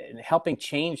helping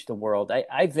change the world.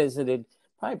 I visited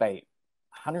probably by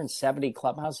 170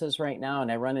 clubhouses right now,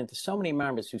 and I run into so many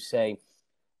members who say,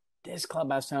 this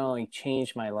clubhouse not only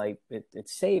changed my life, it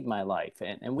saved my life.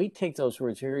 And we take those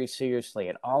words very seriously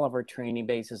at all of our training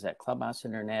bases at Clubhouse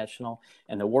International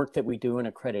and the work that we do in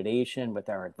accreditation with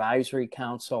our advisory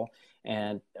council.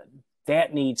 And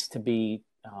that needs to be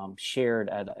shared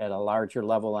at a larger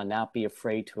level and not be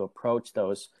afraid to approach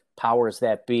those powers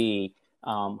that be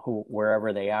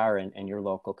wherever they are in your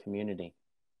local community.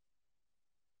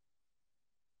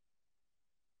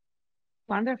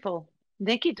 Wonderful.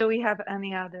 Nikki, do we have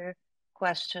any other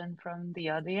question from the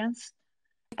audience?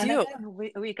 I do.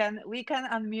 And again, we can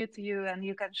unmute you and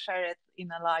you can share it in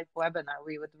a live webinar.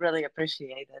 We would really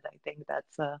appreciate it. I think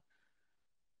that's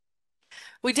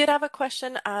We did have a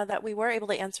question that we were able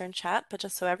to answer in chat, but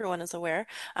just so everyone is aware,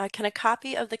 can a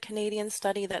copy of the Canadian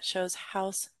study that shows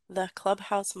how the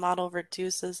clubhouse model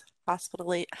reduces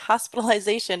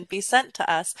hospitalization be sent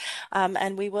to us?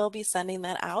 And we will be sending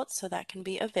that out so that can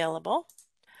be available.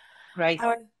 Right.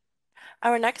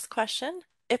 Our next question,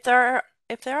 if there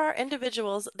are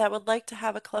individuals that would like to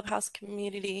have a clubhouse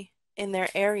community in their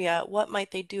area, what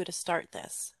might they do to start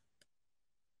this?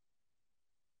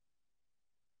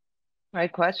 Right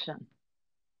question.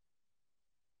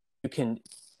 You can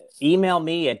email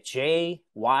me at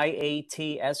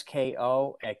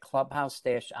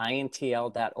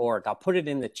jyatsko@clubhouse-intl.org. I'll put it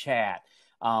in the chat.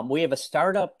 We have a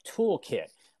startup toolkit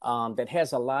that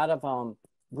has a lot of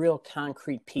real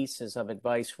concrete pieces of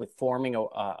advice with forming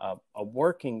a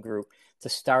working group to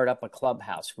start up a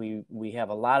clubhouse. We have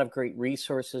a lot of great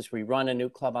resources. We run a new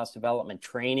clubhouse development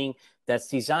training that's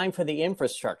designed for the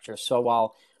infrastructure. So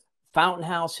while Fountain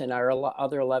House and our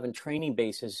other 11 training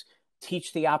bases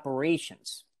teach the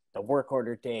operations, the work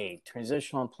order day,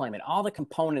 transitional employment, all the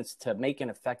components to make an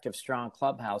effective, strong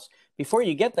clubhouse. Before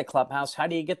you get the clubhouse, how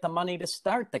do you get the money to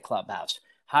start the clubhouse?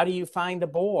 How do you find a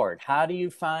board? How do you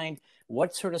find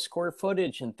what sort of square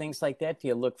footage and things like that do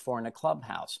you look for in a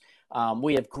clubhouse?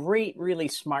 We have great, really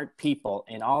smart people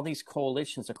in all these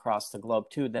coalitions across the globe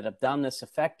too that have done this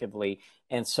effectively.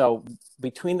 And so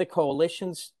between the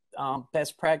coalitions,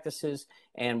 best practices,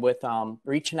 and with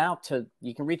reaching out to,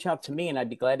 you can reach out to me and I'd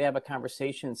be glad to have a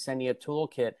conversation and send you a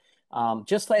toolkit.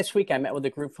 Just last week, I met with a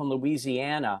group from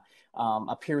Louisiana,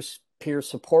 a peer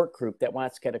support group that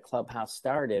wants to get a clubhouse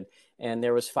started. And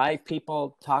there was 5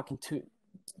 people talking to,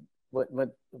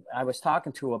 what I was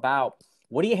talking to about,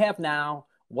 what do you have now?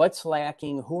 What's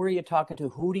lacking? Who are you talking to?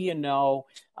 Who do you know?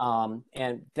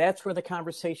 And that's where the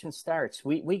conversation starts.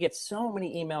 We get so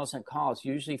many emails and calls,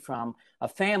 usually from a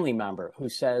family member who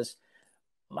says,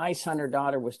 my son or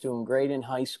daughter was doing great in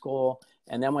high school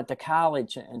and then went to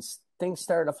college and things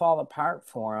started to fall apart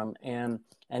for them.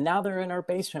 And now they're in our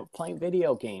basement playing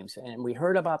video games. And we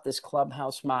heard about this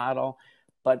clubhouse model,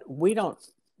 but we don't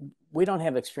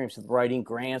have experience with writing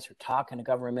grants or talking to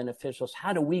government officials.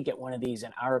 How do we get one of these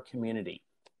in our community?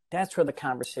 That's where the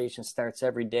conversation starts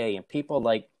every day. And people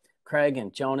like Craig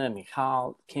and Jonah and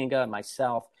Michal, Kinga, and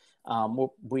myself,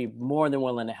 we're more than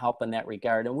willing to help in that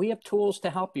regard. And we have tools to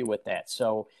help you with that.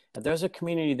 So if there's a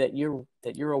community that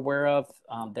you're aware of,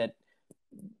 that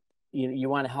you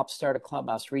want to help start a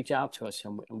clubhouse, reach out to us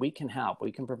and we can help.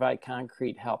 We can provide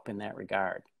concrete help in that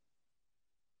regard.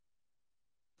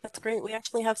 That's great. We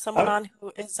actually have someone on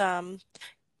who is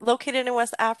located in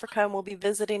West Africa and will be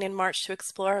visiting in March to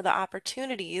explore the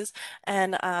opportunities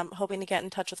and hoping to get in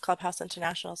touch with Clubhouse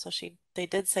International. So they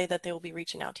did say that they will be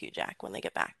reaching out to you, Jack, when they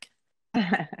get back.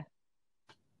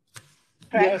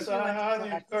 Yes, I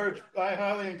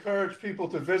highly encourage people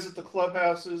to visit the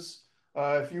clubhouses.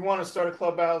 If you want to start a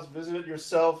clubhouse, visit it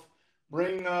yourself.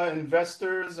 Bring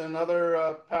investors and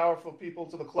other powerful people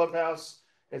to the clubhouse.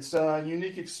 It's a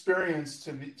unique experience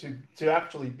to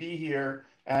actually be here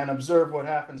and observe what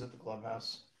happens at the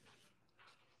clubhouse.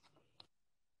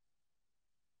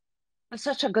 That's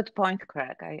such a good point,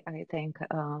 Craig. I think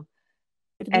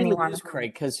it really is,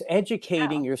 Craig, because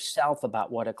educating yourself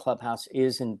about what a clubhouse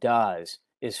is and does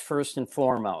is first and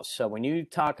foremost. So when you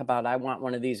talk about, I want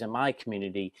one of these in my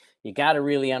community, you got to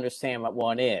really understand what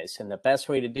one is. And the best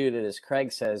way to do that, as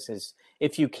Craig says, is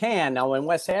if you can. Now in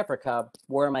West Africa,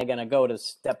 where am I going to go to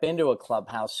step into a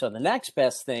clubhouse? So the next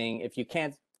best thing, if you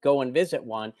can't go and visit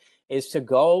one, is to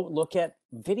go look at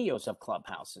videos of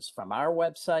clubhouses from our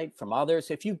website, from others.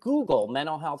 If you Google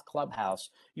mental health clubhouse,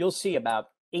 you'll see about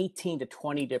 18 to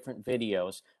 20 different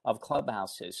videos of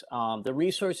clubhouses. The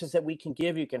resources that we can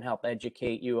give you can help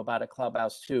educate you about a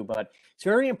clubhouse too, but it's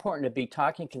very important to be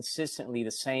talking consistently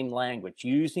the same language,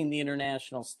 using the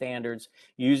international standards,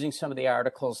 using some of the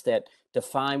articles that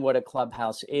define what a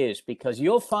clubhouse is, because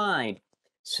you'll find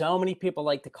so many people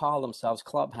like to call themselves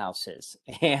clubhouses,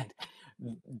 and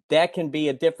that can be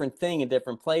a different thing in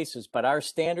different places, but our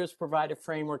standards provide a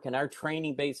framework, and our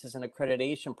training basis and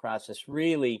accreditation process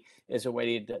really is a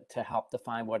way to help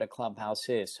define what a clubhouse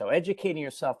is. So educating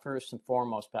yourself first and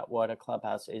foremost about what a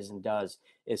clubhouse is and does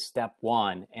is step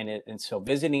one. And so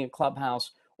visiting a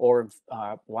clubhouse or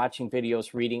watching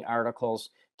videos, reading articles,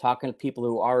 talking to people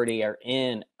who already are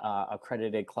in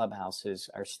accredited clubhouses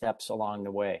are steps along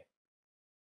the way.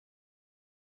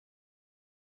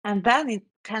 And then it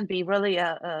can be really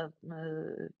a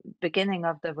beginning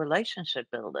of the relationship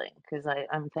building, because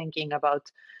I'm thinking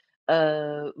about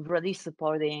really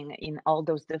supporting in all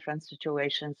those different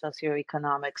situations,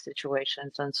 socioeconomic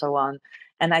situations and so on.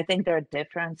 And I think there are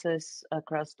differences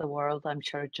across the world. I'm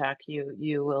sure, Jack,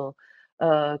 you will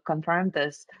confirm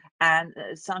this. And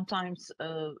sometimes,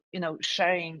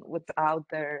 sharing what's out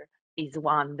there is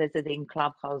one. Visiting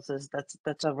clubhouses,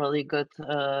 that's a really good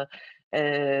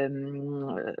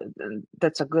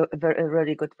that's a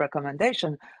really good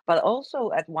recommendation. But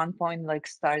also at one point, like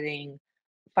finding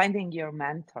your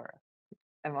mentor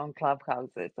among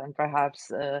clubhouses, and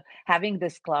perhaps having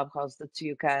this clubhouse that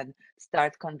you can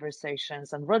start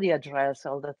conversations and really address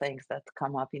all the things that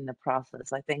come up in the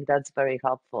process. I think that's very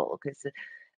helpful, because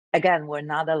again, we're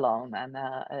not alone, and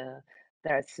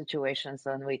there are situations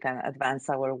when we can advance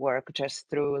our work just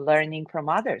through learning from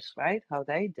others, right? How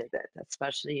they did it,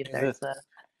 especially if there's a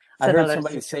similar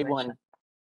situation.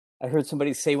 I heard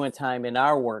somebody say one time, in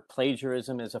our work,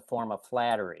 plagiarism is a form of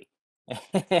flattery.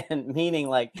 And meaning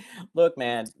like, look,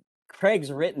 man,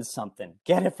 Craig's written something,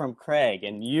 get it from Craig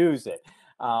and use it.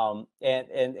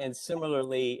 And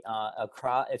similarly,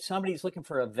 across, if somebody's looking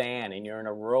for a van and you're in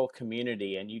a rural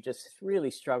community and you just really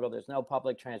struggle, there's no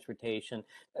public transportation.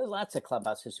 There's lots of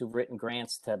clubhouses who've written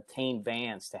grants to obtain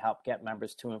vans to help get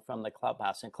members to and from the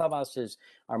clubhouse, and clubhouses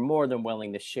are more than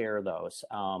willing to share those.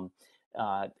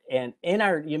 And in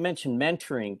our, you mentioned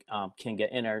mentoring,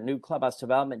 Kinga, in our new clubhouse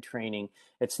development training,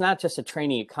 it's not just a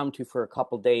training you come to for a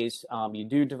couple days. You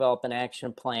do develop an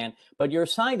action plan, but you're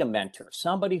assigned a mentor,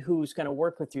 somebody who's going to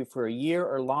work with you for a year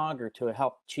or longer to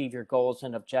help achieve your goals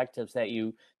and objectives that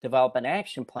you develop an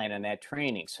action plan in that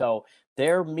training. So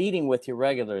they're meeting with you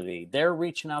regularly. They're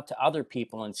reaching out to other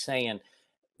people and saying,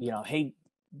 you know, hey,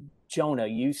 Jonah,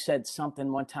 you said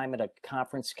something one time at a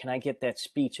conference. Can I get that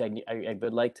speech? I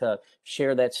would like to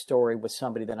share that story with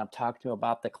somebody that I'm talking to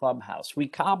about the clubhouse. We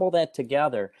cobble that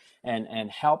together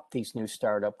and help these new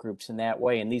startup groups in that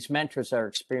way. And these mentors are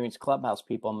experienced clubhouse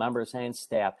people, members and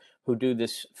staff, who do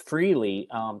this freely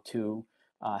to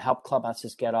help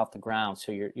clubhouses get off the ground.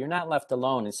 So you're not left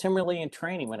alone. And similarly in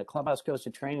training, when a clubhouse goes to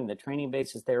training, the training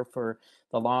base is there for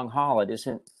the long haul. It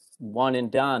isn't one and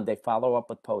done. They follow up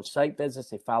with post-site visits.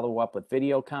 They follow up with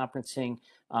video conferencing.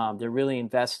 They're really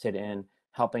invested in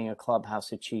helping a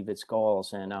clubhouse achieve its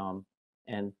goals,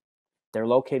 and they're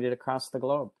located across the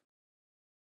globe.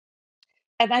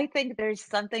 And I think there's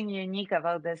something unique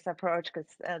about this approach, because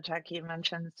Jackie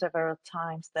mentioned several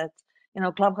times that, you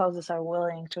know, clubhouses are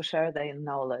willing to share their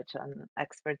knowledge and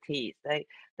expertise.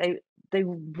 They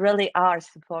really are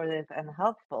supportive and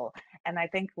helpful. And I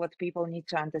think what people need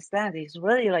to understand is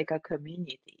really like a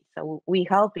community. So we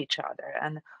help each other.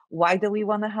 And why do we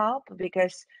want to help?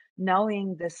 Because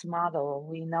knowing this model,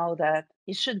 we know that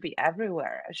it should be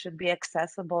everywhere. It should be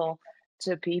accessible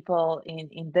to people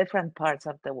in different parts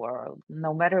of the world,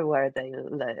 no matter where they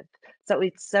live. So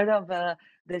it's sort of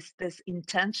this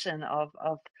intention of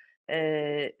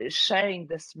sharing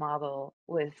this model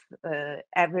with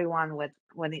everyone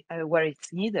where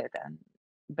it's needed, and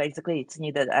basically it's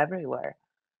needed everywhere.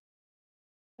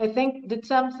 I think that's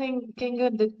something,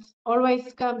 Kinga, that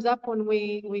always comes up when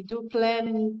we do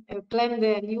plan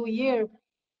the new year.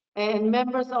 And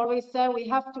members always say we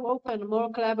have to open more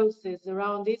clubhouses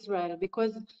around Israel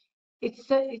because it's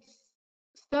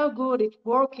so good, it's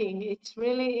working, it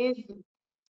really is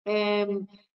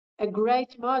a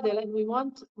great model, and we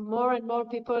want more and more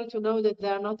people to know that they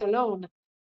are not alone.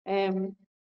 And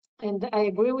I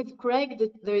agree with Craig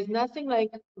that there is nothing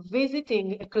like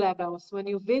visiting a clubhouse. When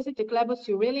you visit a clubhouse,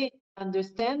 you really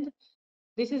understand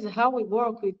this is how we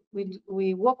work.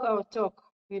 We walk our talk.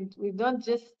 We don't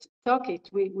just talk it.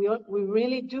 We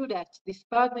really do that. This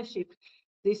partnership,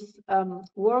 this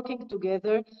working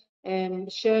together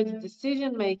and shared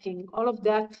decision making, all of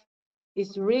that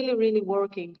is really, really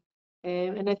working.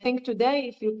 And I think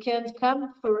today, if you can't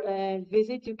come for a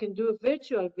visit, you can do a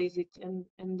virtual visit, and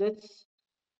that's,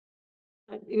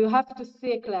 you have to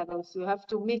see a clubhouse. You have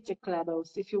to meet a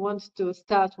clubhouse if you want to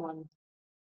start one.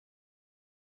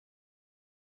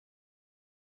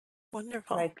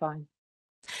 Wonderful. Great point.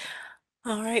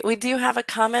 All right, we do have a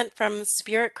comment from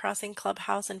Spirit Crossing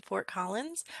Clubhouse in Fort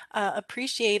Collins.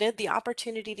 Appreciated the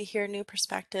opportunity to hear new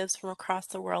perspectives from across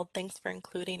the world. Thanks for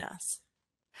including us.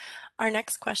 Our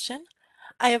next question.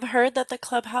 I have heard that the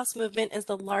Clubhouse movement is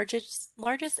the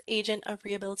largest agent of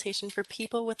rehabilitation for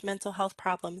people with mental health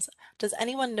problems. Does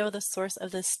anyone know the source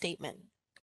of this statement?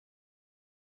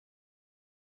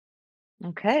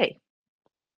 Okay.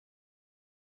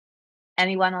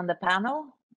 Anyone on the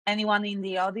panel? Anyone in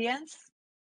the audience?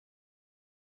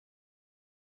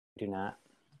 Do not.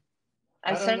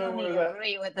 I don't know certainly where that-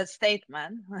 agree with the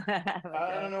statement.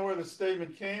 I don't know where the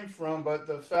statement came from, but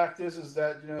the fact is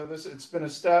that, you know, it's been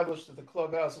established that the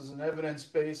clubhouse is an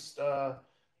evidence-based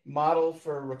model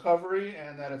for recovery,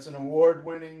 and that it's an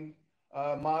award-winning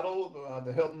model.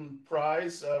 The Hilton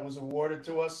Prize was awarded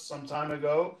to us some time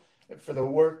ago for the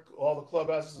work all the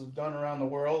clubhouses have done around the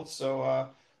world. So,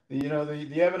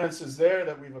 the evidence is there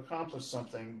that we've accomplished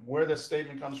something. Where the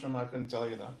statement comes from, I couldn't tell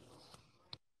you though.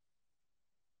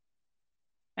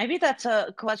 Maybe that's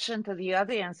a question to the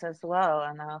audience as well,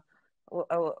 and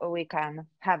we can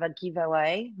have a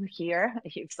giveaway here.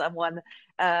 If someone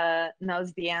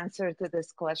knows the answer to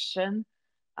this question,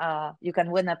 you can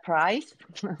win a prize.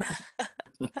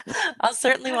 I'll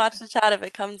certainly watch the chat. If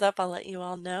it comes up, I'll let you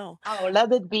all know. Oh,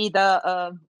 let it be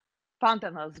the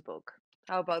Fountainhouse book.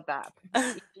 How about that?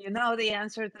 If you know the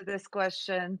answer to this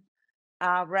question,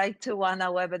 write to WANA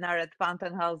webinar at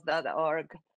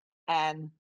fountainhouse.org,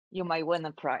 and you might win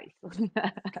a prize.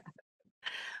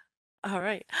 All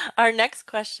right. Our next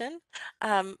question.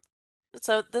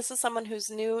 So this is someone who's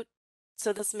new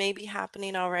so this may be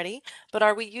happening already, but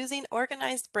are we using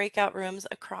organized breakout rooms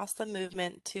across the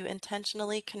movement to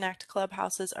intentionally connect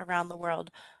clubhouses around the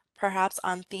world, perhaps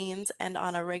on themes and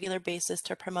on a regular basis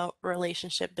to promote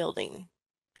relationship building?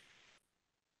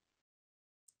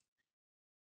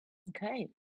 Okay.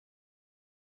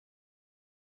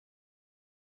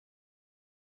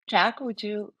 Jack, would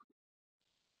you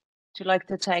like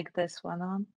to take this one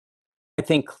on? I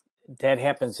think that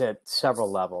happens at several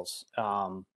levels.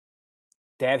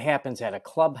 That happens at a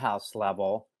clubhouse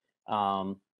level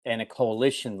and a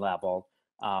coalition level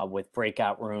with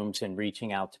breakout rooms and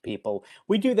reaching out to people.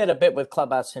 We do that a bit with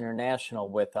Clubhouse International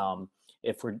with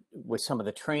with some of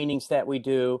the trainings that we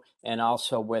do, and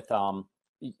also with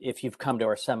if you've come to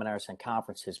our seminars and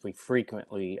conferences, we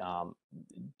frequently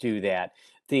do that.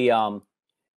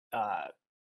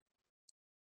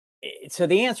 So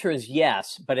the answer is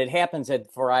yes, but it happens at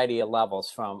a variety of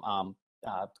levels, from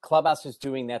Clubhouse is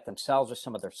doing that themselves with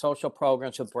some of their social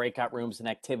programs with breakout rooms and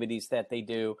activities that they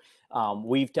do.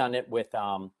 We've done it with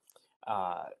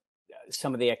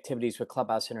some of the activities with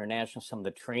Clubhouse International, some of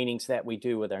the trainings that we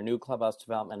do with our new Clubhouse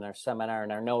development and our seminar,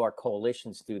 and I know our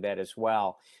coalitions do that as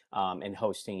well in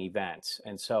hosting events.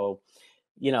 And so,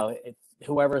 you know,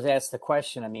 whoever's asked the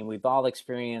question, I mean, we've all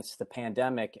experienced the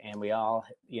pandemic, and we all,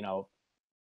 you know,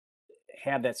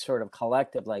 have that sort of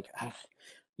collective, like,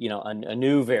 you know, a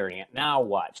new variant, now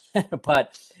what?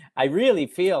 But I really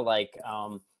feel like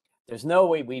there's no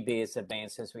way we'd be as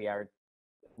advanced as we are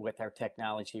with our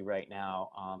technology right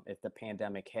now if the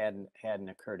pandemic hadn't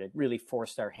occurred. It really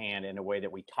forced our hand in a way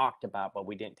that we talked about, but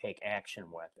we didn't take action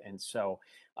with. And so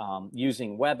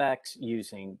using WebEx,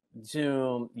 using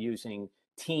Zoom, using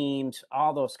Teams,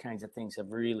 all those kinds of things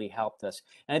have really helped us.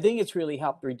 And I think it's really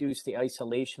helped reduce the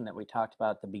isolation that we talked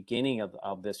about at the beginning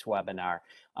of this webinar,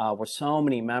 where so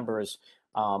many members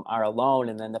are alone,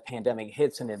 and then the pandemic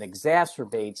hits and it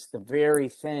exacerbates the very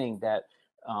thing that,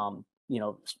 you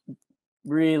know,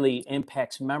 really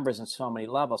impacts members in so many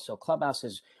levels. So Clubhouse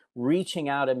is reaching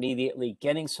out immediately,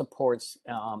 getting supports,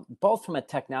 both from a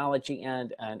technology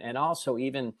end and also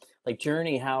even like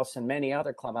Journey House and many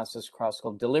other clubhouses across the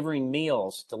globe, delivering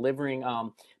meals, delivering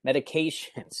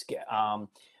medications,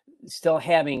 still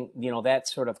having, you know, that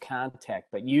sort of contact,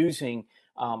 but using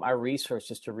our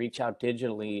resources to reach out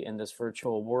digitally in this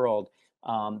virtual world,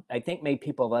 I think made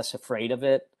people less afraid of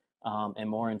it. And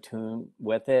more in tune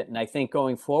with it. And I think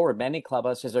going forward, many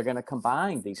clubhouses are going to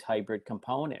combine these hybrid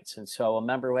components. And so a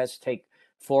member who has to take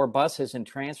 4 buses and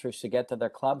transfers to get to their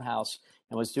clubhouse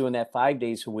and was doing that 5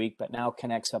 days a week, but now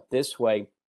connects up this way,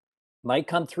 might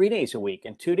come 3 days a week,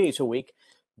 and 2 days a week,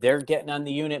 they're getting on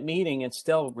the unit meeting and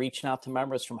still reaching out to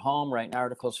members from home, writing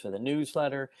articles for the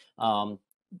newsletter.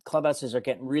 Clubhouses are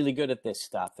getting really good at this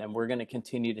stuff, and we're going to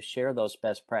continue to share those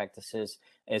best practices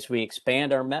as we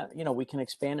expand our, you know, we can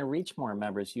expand and reach more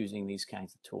members using these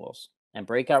kinds of tools, and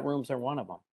breakout rooms are one of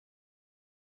them.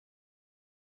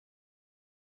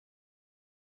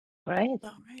 Right.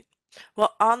 All right.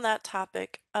 Well, on that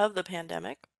topic of the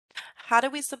pandemic, how do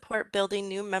we support building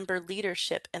new member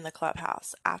leadership in the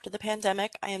clubhouse? After the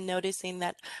pandemic, I am noticing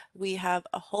that we have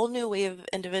a whole new wave of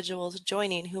individuals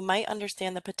joining who might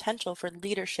understand the potential for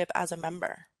leadership as a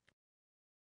member.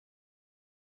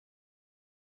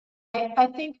 I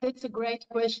think that's a great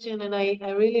question, and I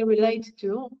really relate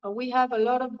to. We have a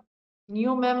lot of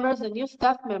new members and new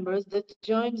staff members that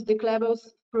joined the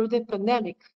clubhouse through the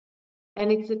pandemic,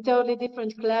 and it's a totally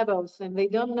different clubhouse, and they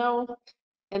don't know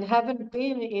and haven't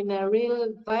been in a real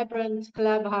vibrant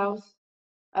clubhouse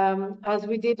as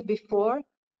we did before.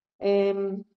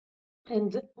 And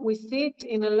we see it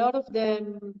in a lot of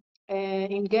the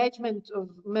engagement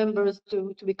of members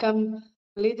to become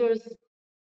leaders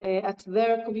at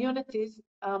their communities.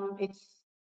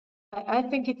 I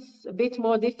think it's a bit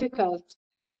more difficult,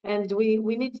 and we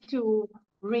need to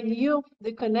renew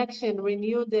the connection,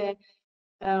 renew the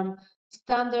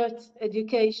standard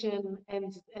education,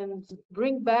 and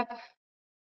bring back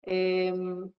a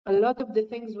lot of the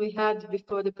things we had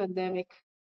before the pandemic.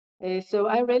 So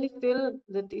I really feel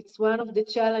that it's one of the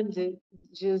challenges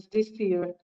this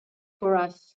year for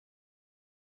us.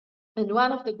 And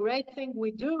one of the great things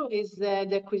we do is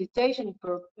the accreditation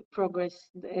progress.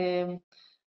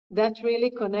 That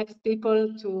really connects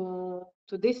people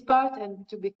to this part and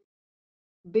to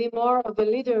be more of the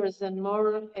leaders and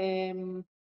more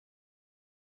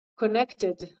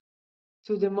connected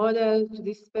to the model, to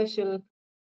this special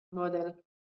model.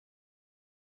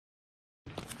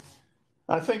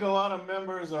 I think a lot of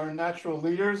members are natural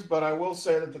leaders, but I will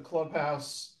say that the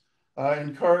clubhouse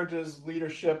encourages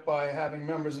leadership by having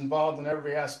members involved in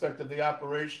every aspect of the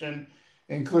operation,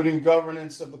 including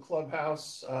governance of the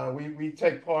clubhouse. We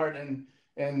take part in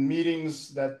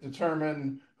meetings that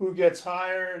determine who gets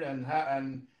hired and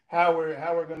how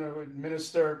we're going to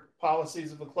administer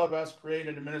policies of the clubhouse, create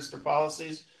and administer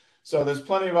policies. So there's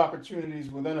plenty of opportunities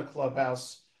within a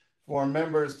clubhouse for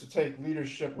members to take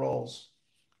leadership roles.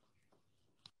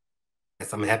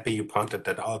 Yes, I'm happy you pointed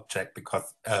that out, Jack,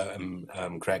 because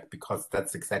Greg, because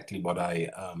that's exactly what I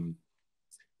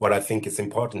think is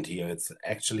important here. It's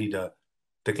actually the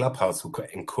clubhouse who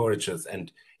encourages,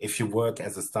 and if you work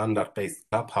as a standard-based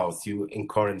clubhouse, you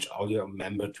encourage all your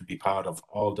members to be part of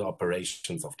all the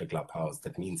operations of the clubhouse.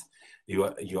 That means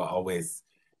you're always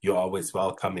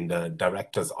welcome in the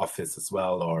director's office as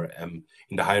well, or in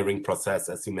the hiring process,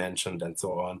 as you mentioned, and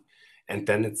so on. And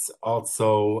then it's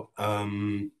also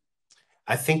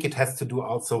I think it has to do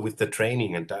also with the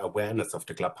training and the awareness of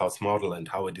the clubhouse model and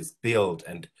how it is built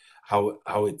and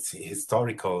how its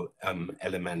historical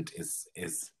element is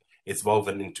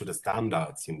woven into the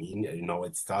standards.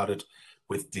 It started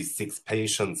with these 6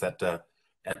 patients at the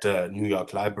New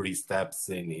York Library steps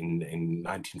in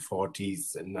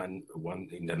 1940s and then one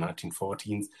in the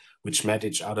 1914s, which met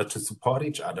each other to support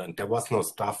each other, and there was no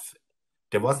stuff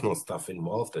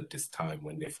involved at this time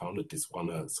when they founded this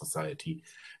WANA society.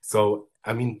 So,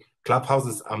 I mean,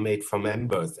 clubhouses are made for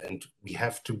members, and we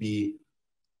have to be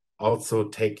also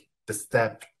take the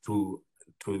step and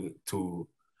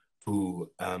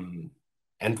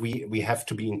we have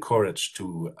to be encouraged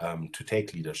to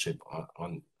take leadership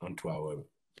onto our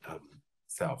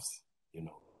selves.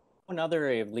 Another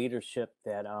area of leadership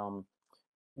that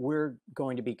we're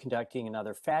going to be conducting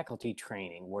another faculty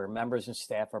training where members and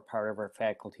staff are part of our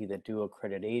faculty that do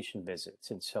accreditation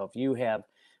visits. And so if you have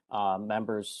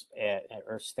members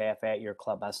or staff at your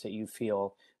clubhouse that you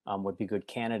feel would be good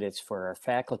candidates for our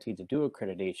faculty to do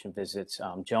accreditation visits,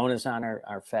 Jonah's on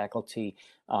our faculty,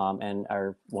 and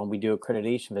when we do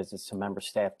accreditation visits, a member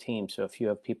staff team. So if you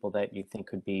have people that you think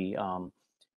could be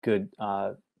good,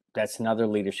 that's another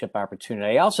leadership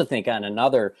opportunity. I also think on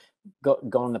another,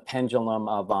 going the pendulum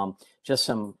of just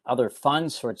some other fun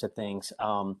sorts of things,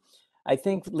 I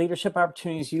think leadership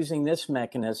opportunities using this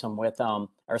mechanism with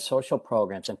our social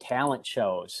programs and talent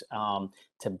shows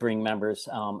to bring members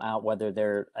out, whether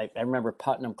they're, I remember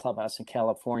Putnam Clubhouse in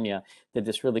California did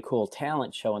this really cool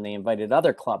talent show, and they invited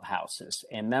other clubhouses,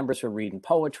 and members were reading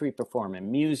poetry,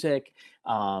 performing music,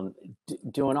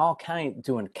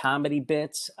 doing comedy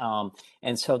bits.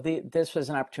 And so this was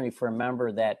an opportunity for a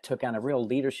member that took on a real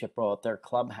leadership role at their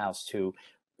clubhouse to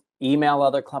email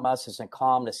other clubhouses and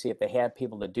call them to see if they had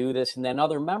people to do this. And then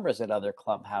other members at other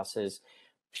clubhouses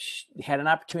had an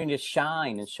opportunity to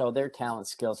shine and show their talent,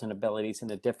 skills, and abilities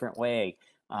in a different way.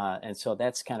 And so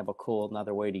that's kind of a cool,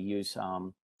 another way to use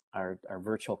our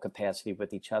virtual capacity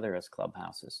with each other as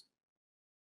clubhouses.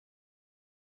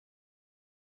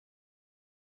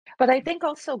 But I think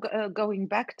also going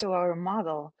back to our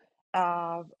model,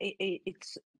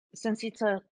 it's since it's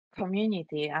a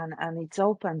community and it's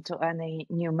open to any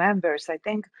new members, I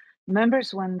think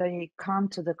members, when they come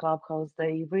to the clubhouse,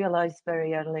 they realize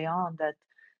very early on that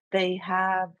they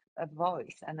have a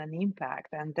voice and an impact,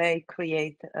 and they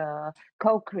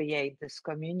co-create this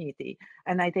community.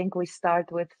 And I think we start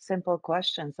with simple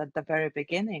questions at the very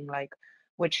beginning, like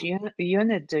which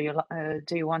unit do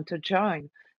you want to join?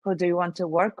 Who do you want to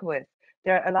work with?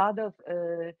 There are a lot of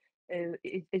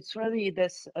it's really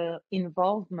this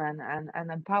involvement and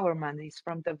empowerment is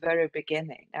from the very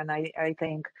beginning. And I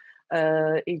think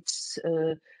it's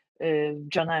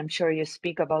Jonah, I'm sure you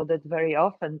speak about it very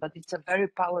often, but it's a very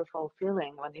powerful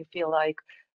feeling when you feel like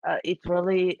it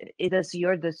is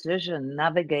your decision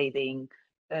navigating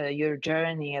your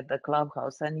journey at the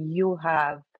clubhouse, and you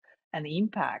have an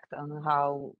impact on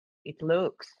how it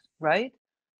looks, right?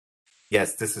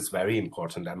 Yes, this is very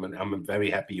important. I'm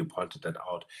very happy you pointed that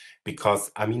out, because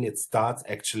I mean it starts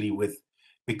actually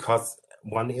because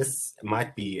one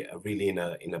might be really in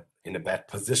a bad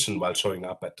position while showing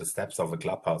up at the steps of a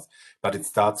clubhouse, but it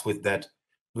starts with that,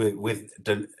 with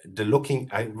the looking.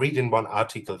 I read in one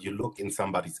article, you look in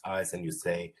somebody's eyes and you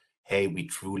say, "Hey, we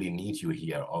truly need you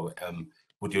here," or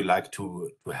would you like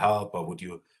to help, or would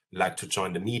you like to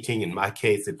join the meeting? In my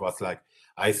case, it was like,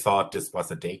 I thought this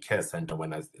was a daycare center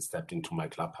when I stepped into my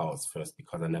clubhouse first,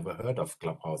 because I never heard of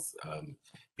Clubhouse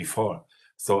before.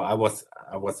 So I was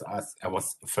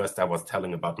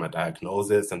telling about my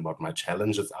diagnosis and what my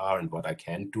challenges are and what I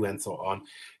can do and so on.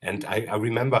 And I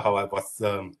remember how I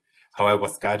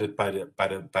was guided by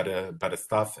the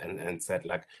staff and said,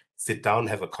 like, sit down,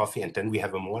 have a coffee, and then we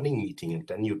have a morning meeting, and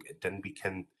then we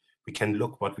can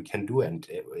look what we can do. And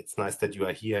it's nice that you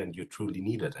are here and you truly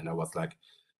need it. And I was like,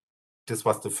 this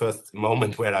was the first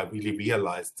moment where I really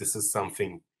realized this is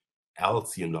something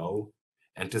else, you know,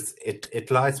 and this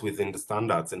it lies within the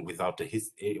standards and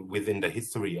within the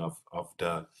history of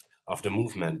the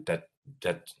movement that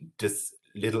this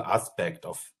little aspect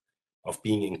of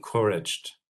being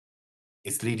encouraged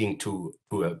is leading to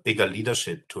a bigger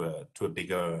leadership, to a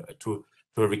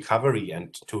recovery,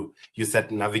 and to, you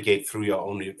said, navigate through your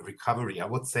own recovery. I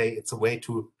would say it's a way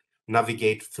to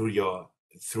navigate through your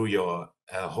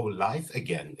whole life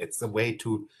again. It's a way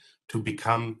to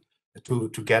become to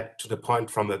get to the point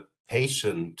from a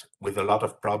patient with a lot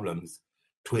of problems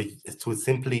to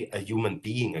simply a human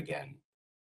being again,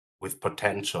 with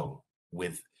potential,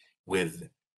 with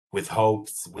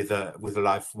hopes, with a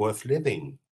life worth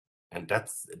living. And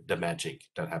that's the magic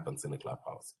that happens in a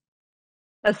clubhouse.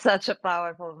 That's such a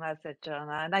powerful message,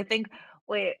 Jonah. And I think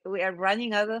we are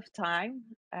running out of time.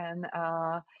 And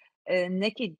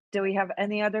Nikki, do we have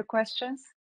any other questions?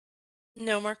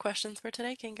 No more questions for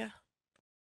today, Kinga.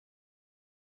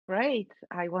 Great.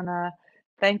 I want to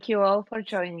thank you all for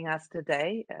joining us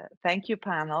today. Thank you,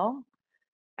 panel.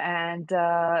 And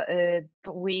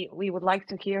we would like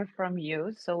to hear from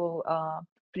you. So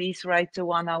please write to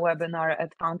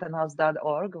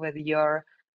wanawebinar@fountainhouse.org with your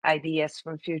ideas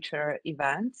for future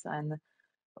events. And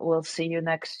we'll see you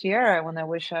next year. I want to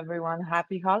wish everyone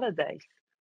happy holidays.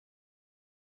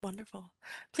 Wonderful.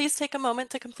 Please take a moment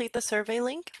to complete the survey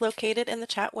link located in the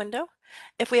chat window.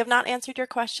 If we have not answered your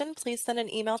question, please send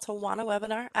an email to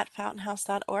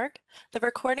wanawebinar@fountainhouse.org. The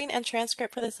recording and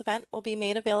transcript for this event will be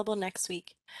made available next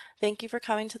week. Thank you for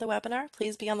coming to the webinar.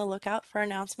 Please be on the lookout for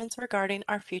announcements regarding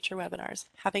our future webinars.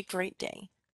 Have a great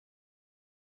day.